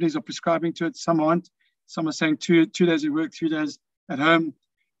companies are prescribing to it, some aren't. Some are saying two days at work, 3 days at home,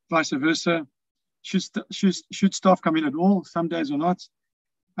 vice versa. Should staff come in at all, some days or not?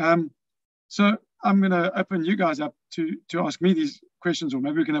 So I'm going to open you guys up to ask me these questions, or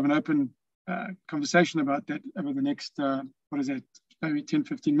maybe we can have an open conversation about that over the next, maybe 10,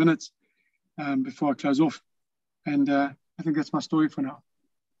 15 minutes before I close off. And I think that's my story for now.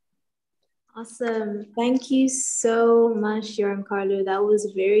 Awesome. Thank you so much, Giancarlo. That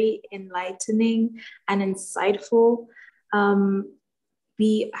was very enlightening and insightful.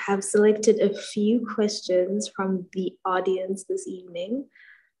 We have selected a few questions from the audience this evening.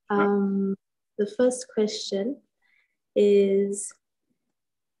 The first question is,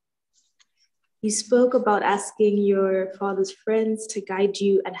 you spoke about asking your father's friends to guide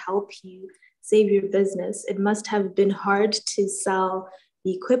you and help you save your business. It must have been hard to sell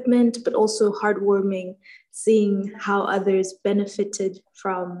the equipment, but also heartwarming seeing how others benefited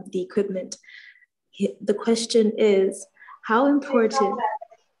from the equipment. The question is, how important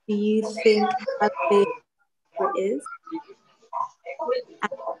do you think having is?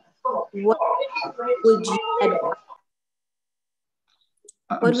 And what would you advise?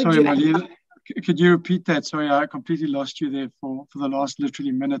 I'm sorry, Marlene. Could you repeat that? Sorry, I completely lost you there for the last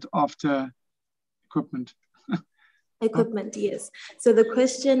literally minute after equipment. Equipment, yes. So the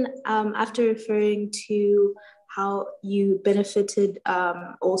question, after referring to how you benefited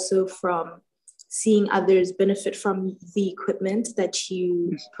also from seeing others benefit from the equipment that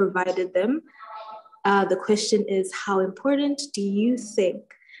you provided them. The question is, how important do you think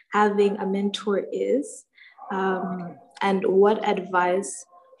having a mentor is? And what advice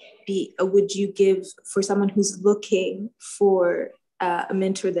would you give for someone who's looking for a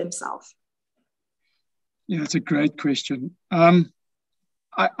mentor themselves? Yeah, it's a great question.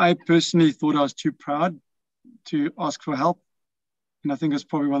 I personally thought I was too proud to ask for help. And I think it's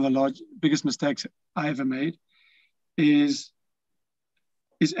probably one of the biggest mistakes I ever made is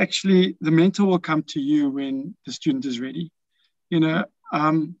actually the mentor will come to you when the student is ready.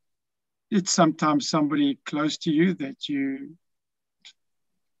 It's sometimes somebody close to you that you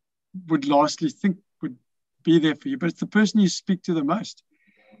would lastly think would be there for you, but it's the person you speak to the most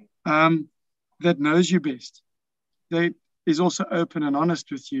that knows you best. They is also open and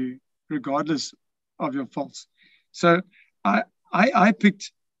honest with you, regardless of your faults. So I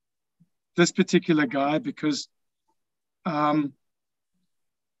picked this particular guy because I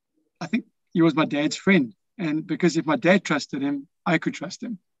think he was my dad's friend. And because if my dad trusted him, I could trust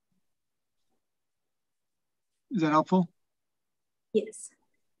him. Is that helpful? Yes.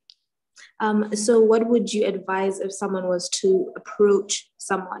 So what would you advise if someone was to approach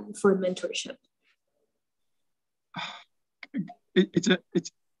someone for mentorship?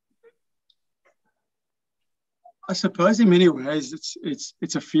 I suppose in many ways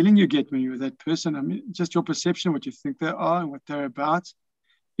it's a feeling you get when you're with that person. I mean, just your perception, what you think they are and what they're about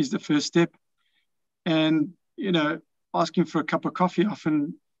is the first step. And, asking for a cup of coffee,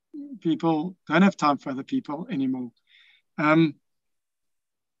 often people don't have time for other people anymore.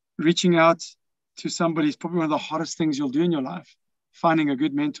 Reaching out to somebody is probably one of the hardest things you'll do in your life. Finding a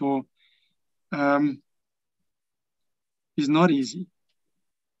good mentor is not easy.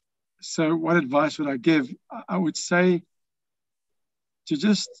 So what advice would I give? I would say to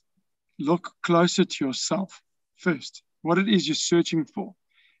just look closer to yourself first, what it is you're searching for,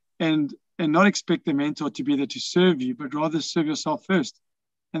 and not expect the mentor to be there to serve you, but rather serve yourself first,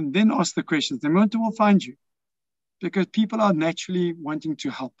 and then ask the questions. The mentor will find you because people are naturally wanting to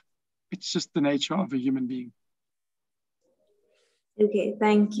help. It's just the nature of a human being. Okay,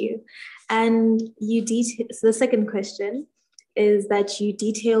 thank you. And so the second question is that you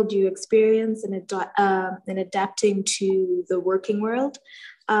detailed your experience in adapting to the working world.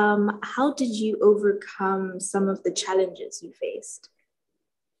 How did you overcome some of the challenges you faced?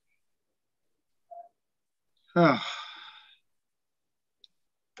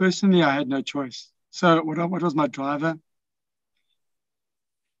 Personally, I had no choice. So what was my driver?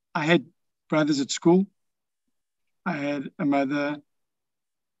 I had brothers at school. I had a mother.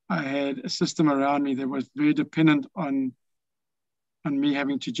 I had a system around me that was very dependent on me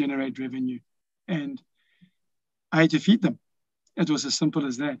having to generate revenue. And I had to feed them. It was as simple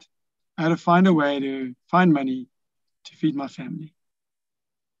as that. I had to find a way to find money to feed my family.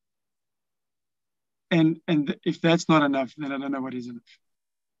 And if that's not enough, then I don't know what is enough.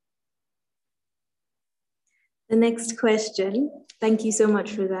 The next question, thank you so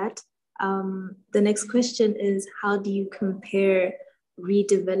much for that. The next question is, how do you compare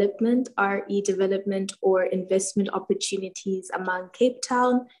redevelopment, RE development, or investment opportunities among Cape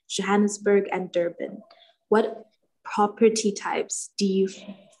Town, Johannesburg, and Durban? What property types do you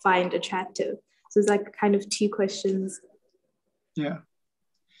find attractive? So it's like kind of two questions. Yeah.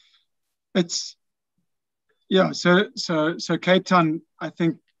 So Cape Town, I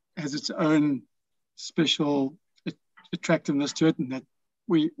think, has its own special attractiveness to it, and that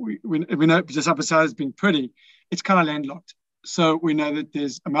we know just up beside as being pretty, it's kind of landlocked. So we know that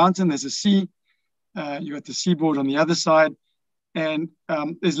there's a mountain, there's a sea, you got the seaboard on the other side, and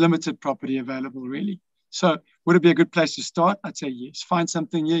there's limited property available, really. So would it be a good place to start? I'd say yes. Find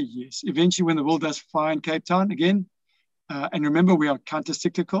something here, yes. Eventually, when the world does find Cape Town again, and remember, we are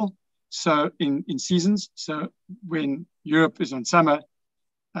counter-cyclical, so in seasons. So when Europe is on summer,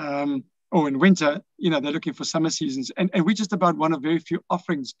 or in winter, they're looking for summer seasons. And we're just about one of very few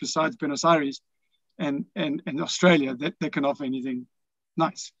offerings besides Buenos Aires and Australia that can offer anything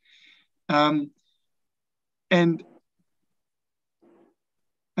nice. And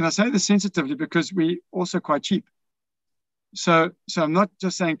I say this sensitively because we're also quite cheap. So I'm not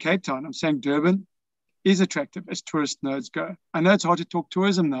just saying Cape Town, I'm saying Durban is attractive as tourist nodes go. I know it's hard to talk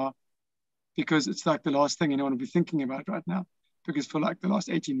tourism now because it's like the last thing anyone will be thinking about right now, because for like the last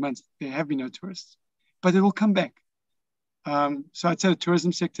 18 months, there have been no tourists, but it will come back. So I'd say the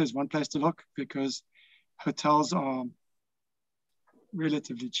tourism sector is one place to look because hotels are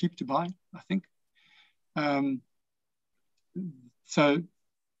relatively cheap to buy, I think. So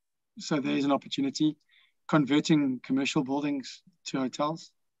there's an opportunity. converting commercial buildings to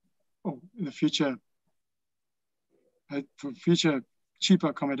hotels, or in the future, for future cheaper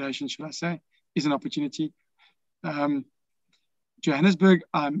accommodation, should I say, is an opportunity. Johannesburg,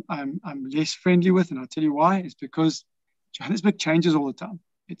 I'm less friendly with, and I'll tell you why. It's because Johannesburg changes all the time.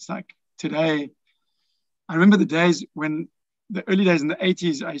 It's like today, I remember the days when, the early days in the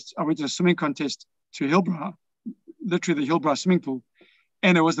 80s, I went to a swimming contest to Hillbrow, literally the Hillbrow swimming pool,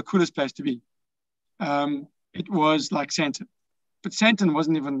 and it was the coolest place to be. It was like Sandton, but Sandton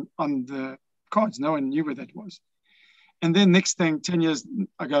wasn't even on the cards. No one knew where that was. And then next thing, 10 years,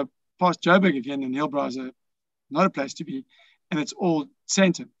 I go past Joburg again, and Hillbrow is not a place to be, and it's all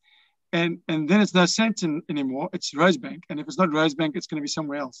Sandton. And then it's no Sandton anymore, it's Rosebank. And if it's not Rosebank, it's going to be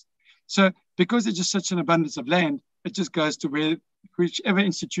somewhere else. So because there's just such an abundance of land, it just goes to whichever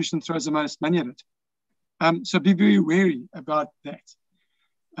institution throws the most money at it. So be very wary about that.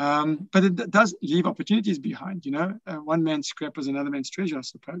 But it does leave opportunities behind, you know. One man's scrap is another man's treasure, I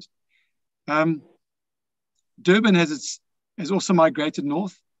suppose. Durban has also migrated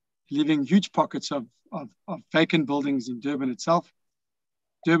north, leaving huge pockets of vacant buildings in Durban itself.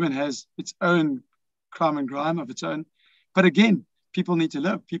 Durban has its own crime and grime of its own. But again, people need to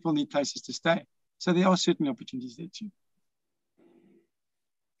live. People need places to stay. So there are certainly opportunities there too.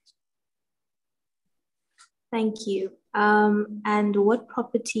 Thank you. And what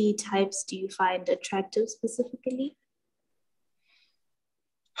property types do you find attractive specifically?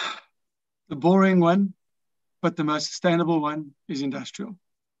 The boring one, but the most sustainable one, is industrial.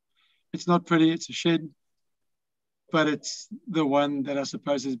 It's not pretty, it's a shed, but it's the one that I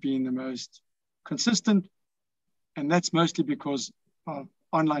suppose has been the most consistent. And that's mostly because of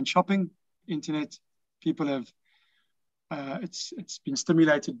online shopping, internet. People have, it's been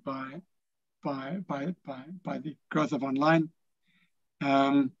stimulated by the growth of online.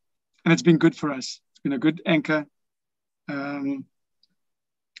 And it's been good for us. It's been a good anchor. And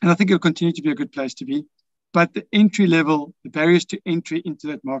I think it'll continue to be a good place to be. But the entry level, the barriers to entry into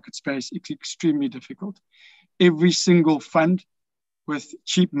that market space is extremely difficult. Every single fund with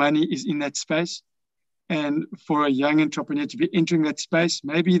cheap money is in that space. And for a young entrepreneur to be entering that space,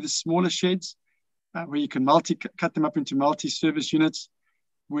 maybe the smaller sheds where you can cut them up into multi-service units,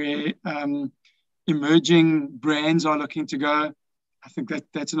 where emerging brands are looking to go. I think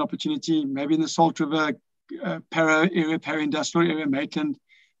that's an opportunity. Maybe in the Salt River, para-industrial area, Maitland,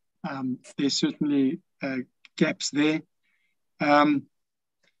 there's certainly gaps there.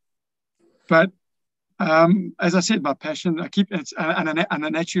 But as I said, my passion, and I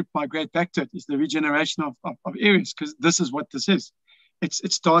naturally migrate back to it, is the regeneration of areas, because this is what this is.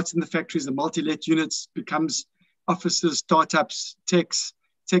 It starts in the factories, the multi-let units, becomes offices, startups, tech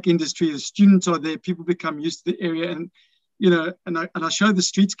industry. The students are there, people become used to the area, and I show the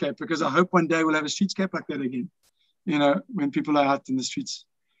streetscape, because I hope one day we'll have a streetscape like that again, when people are out in the streets.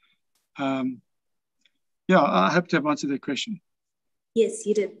 I hope to have answered that question. Yes,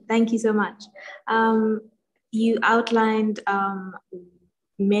 you did. Thank you so much. You outlined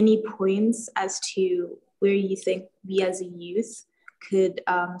many points as to where you think we as a youth could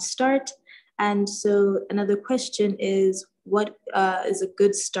start. And so another question is, what is a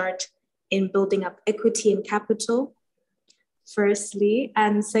good start in building up equity and capital, firstly?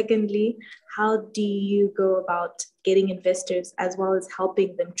 And secondly, how do you go about getting investors as well as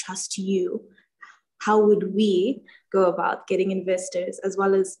helping them trust you? How would we go about getting investors as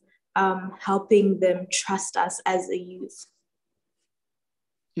well as helping them trust us as a youth?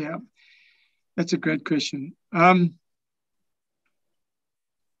 Yeah, that's a great question.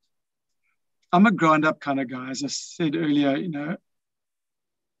 I'm a ground-up kind of guy, as I said earlier. And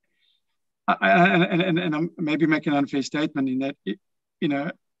I'm maybe making an unfair statement in that,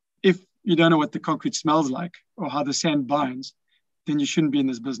 if you don't know what the concrete smells like or how the sand binds, then you shouldn't be in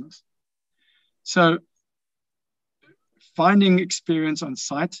this business. So finding experience on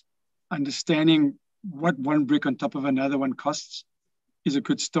site, understanding what one brick on top of another one costs, is a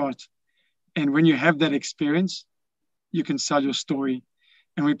good start. And when you have that experience, you can sell your story.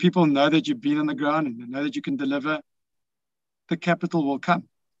 And when people know that you've been on the ground and they know that you can deliver, the capital will come.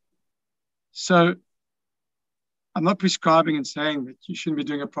 So I'm not prescribing and saying that you shouldn't be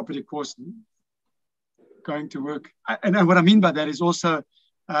doing a property course and going to work. And what I mean by that is also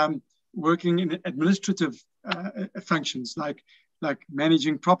working in administrative functions, like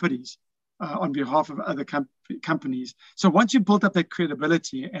managing properties on behalf of other companies. So once you build up that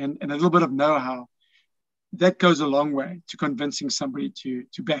credibility and a little bit of know-how, that goes a long way to convincing somebody to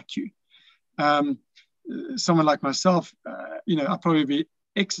back you. Someone like myself, I'll probably be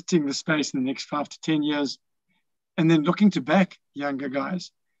exiting the space in the next 5 to 10 years, and then looking to back younger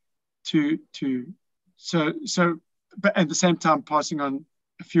guys to but at the same time passing on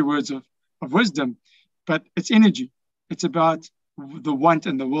a few words of wisdom. But it's energy. It's about the want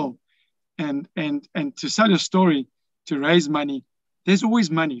and the will. And to sell your story, to raise money, there's always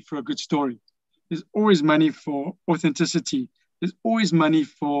money for a good story. There's always money for authenticity. There's always money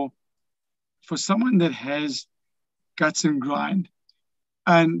for someone that has guts and grind.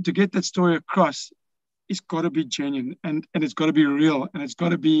 And to get that story across, it's got to be genuine, and it's got to be real, and it's got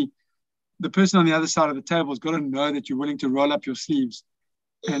to be the person on the other side of the table has got to know that you're willing to roll up your sleeves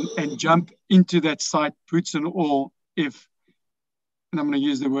and jump into that site, boots and all, and I'm going to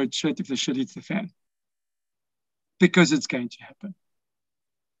use the word shit, if the shit hits the fan, because it's going to happen.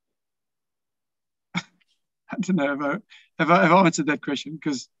 I don't know if I answered that question,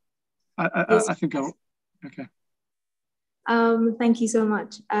 because I think okay. Thank you so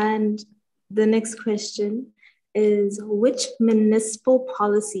much. And the next question is, which municipal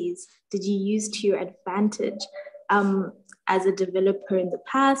policies did you use to your advantage as a developer in the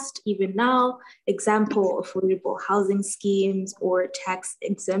past, even now? Example, affordable housing schemes or tax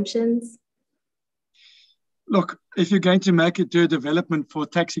exemptions? Look, if you're going to make it do a development for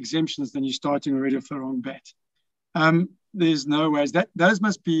tax exemptions, then you're starting already off the wrong bat. There's no ways. Those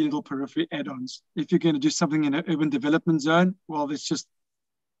must be little periphery add-ons. If you're going to do something in an urban development zone, well, that's just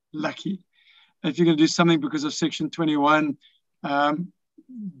lucky. If you're going to do something because of Section 21,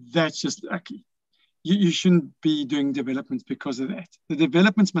 that's just lucky. You shouldn't be doing developments because of that. The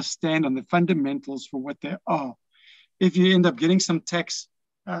developments must stand on the fundamentals for what they are. If you end up getting some tax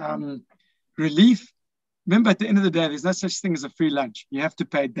relief, remember, at the end of the day, there's no such thing as a free lunch. You have to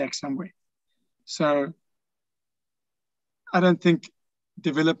pay it back somewhere. So I don't think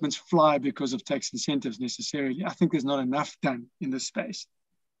developments fly because of tax incentives necessarily. I think there's not enough done in this space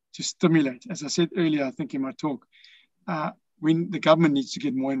to stimulate. As I said earlier, I think in my talk, when the government needs to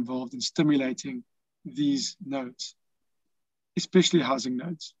get more involved in stimulating these nodes, especially housing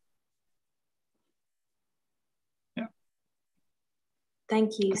nodes. Yeah.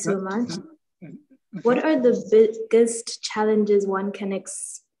 Thank you so much. What are the biggest challenges one can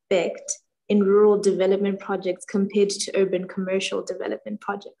expect in rural development projects compared to urban commercial development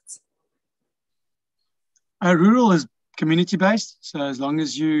projects? Rural is community-based. So as long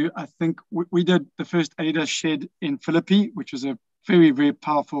as I think we did the first Adidas shed in Philippi, which was a very, very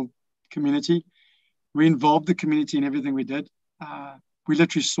powerful community. We involved the community in everything we did. We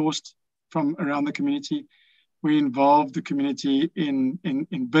literally sourced from around the community. We involved the community in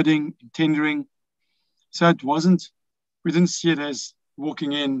bidding, in tendering. So we didn't see it as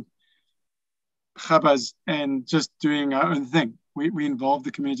walking in khabas and just doing our own thing. We involved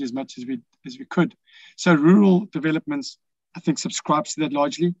the community as much as we could. So rural developments, I think, subscribes to that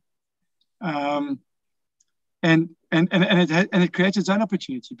largely, and it creates its own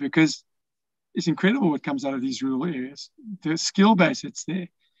opportunity, because it's incredible what comes out of these rural areas. The skill base, it's there.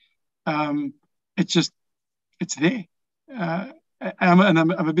 It's there. I'm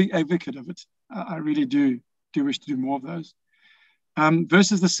a big advocate of it. I really do wish to do more of those.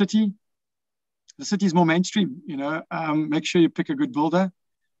 Versus the city. The city is more mainstream, make sure you pick a good builder,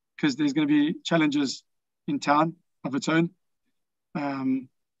 because there's going to be challenges in town of its own. And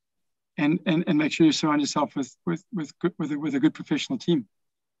make sure you surround yourself with a good professional team.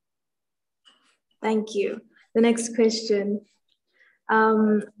 Thank you. The next question.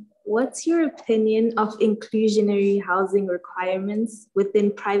 What's your opinion of inclusionary housing requirements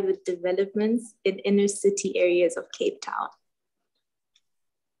within private developments in inner city areas of Cape Town?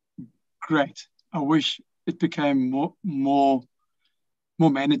 Great. I wish it became more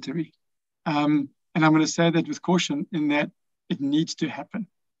mandatory. And I'm going to say that with caution, in that it needs to happen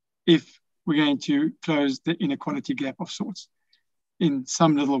if we're going to close the inequality gap of sorts in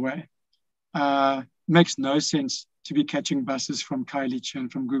some little way. Makes no sense to be catching buses from Khayelitsha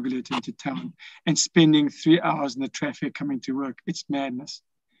and from Gugulethu into town and spending 3 hours in the traffic coming to work. It's madness.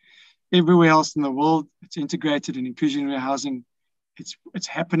 Everywhere else in the world, it's integrated in inclusionary housing. It's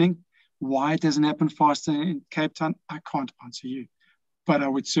happening. Why it doesn't happen faster in Cape Town, I can't answer you, but I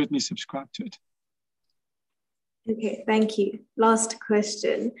would certainly subscribe to it. Okay, thank you. Last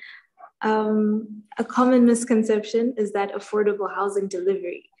question. A common misconception is that affordable housing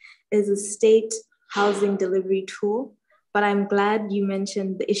delivery is a state housing delivery tool, but I'm glad you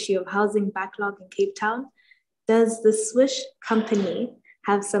mentioned the issue of housing backlog in Cape Town. Does the Swish company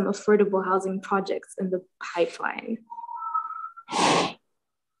have some affordable housing projects in the pipeline?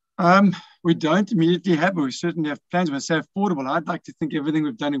 We don't immediately have, but we certainly have plans. When I say affordable, I'd like to think everything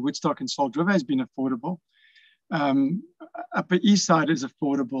we've done in Woodstock and Salt River has been affordable. Upper East Side is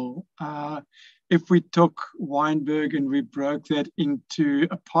affordable. if we took Wynberg and we broke that into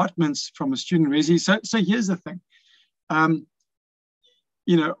apartments from a student resi. So here's the thing.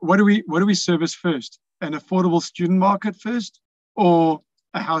 What do we service first? An affordable student market first, or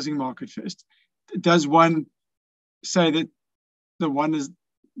a housing market first? Does one say that the one is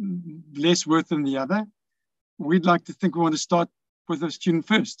less worth than the other? We'd like to think we want to start with a student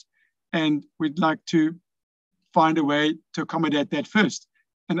first, and we'd like to find a way to accommodate that first.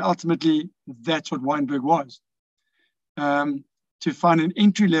 And ultimately, that's what Wynberg was. To find an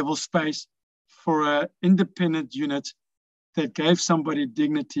entry-level space for an independent unit that gave somebody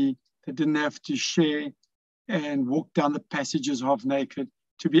dignity, that didn't have to share and walk down the passages half naked,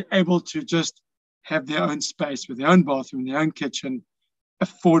 to be able to just have their own space with their own bathroom, their own kitchen,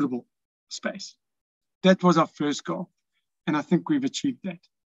 affordable space. That was our first goal. And I think we've achieved that.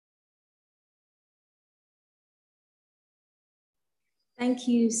 Thank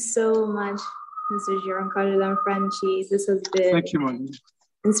you so much, Mr. Giancarlo Lanfranchi. This has been Thank you, Molly.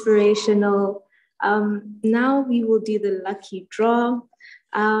 Inspirational. Now we will do the lucky draw.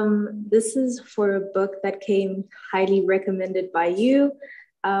 This is for a book that came highly recommended by you,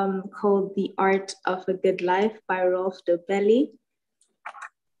 called The Art of a Good Life by Rolf Dobelli.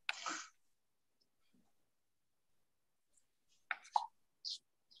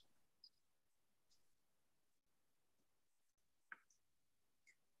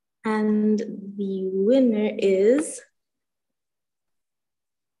 And the winner is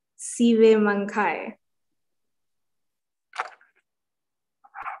Sive Mankai.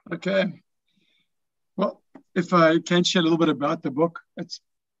 Okay. Well, if I can share a little bit about the book, it's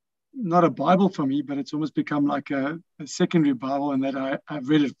not a Bible for me, but it's almost become like a secondary Bible, in that I've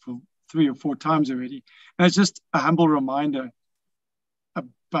read it for 3 or 4 times already. And it's just a humble reminder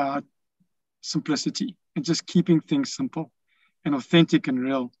about simplicity and just keeping things simple and authentic and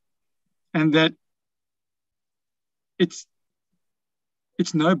real. And that it's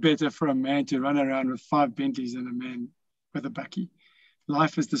no better for a man to run around with 5 Bentleys than a man with a bakkie.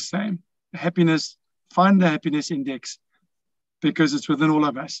 Life is the same. Happiness, find the happiness index, because it's within all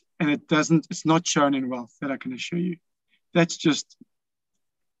of us, and it's not shown in wealth, that I can assure you. That's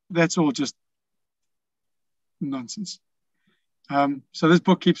all just nonsense. So this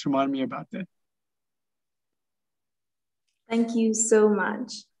book keeps reminding me about that. Thank you so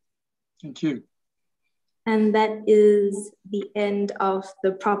much. Thank you. And that is the end of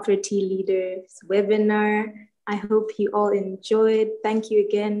the Property Leaders webinar. I hope you all enjoyed. Thank you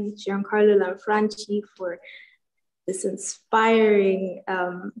again, Giancarlo Lanfranchi, for this inspiring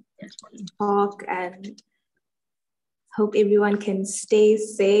talk, and hope everyone can stay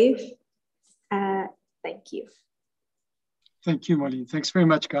safe. Thank you. Thank you, Molly. Thanks very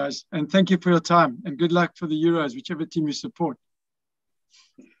much, guys. And thank you for your time, and good luck for the Euros, whichever team you support.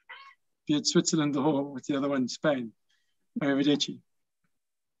 Be it Switzerland or with the other one, Spain. Arrivederci.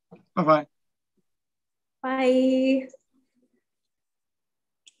 Bye-bye. Bye.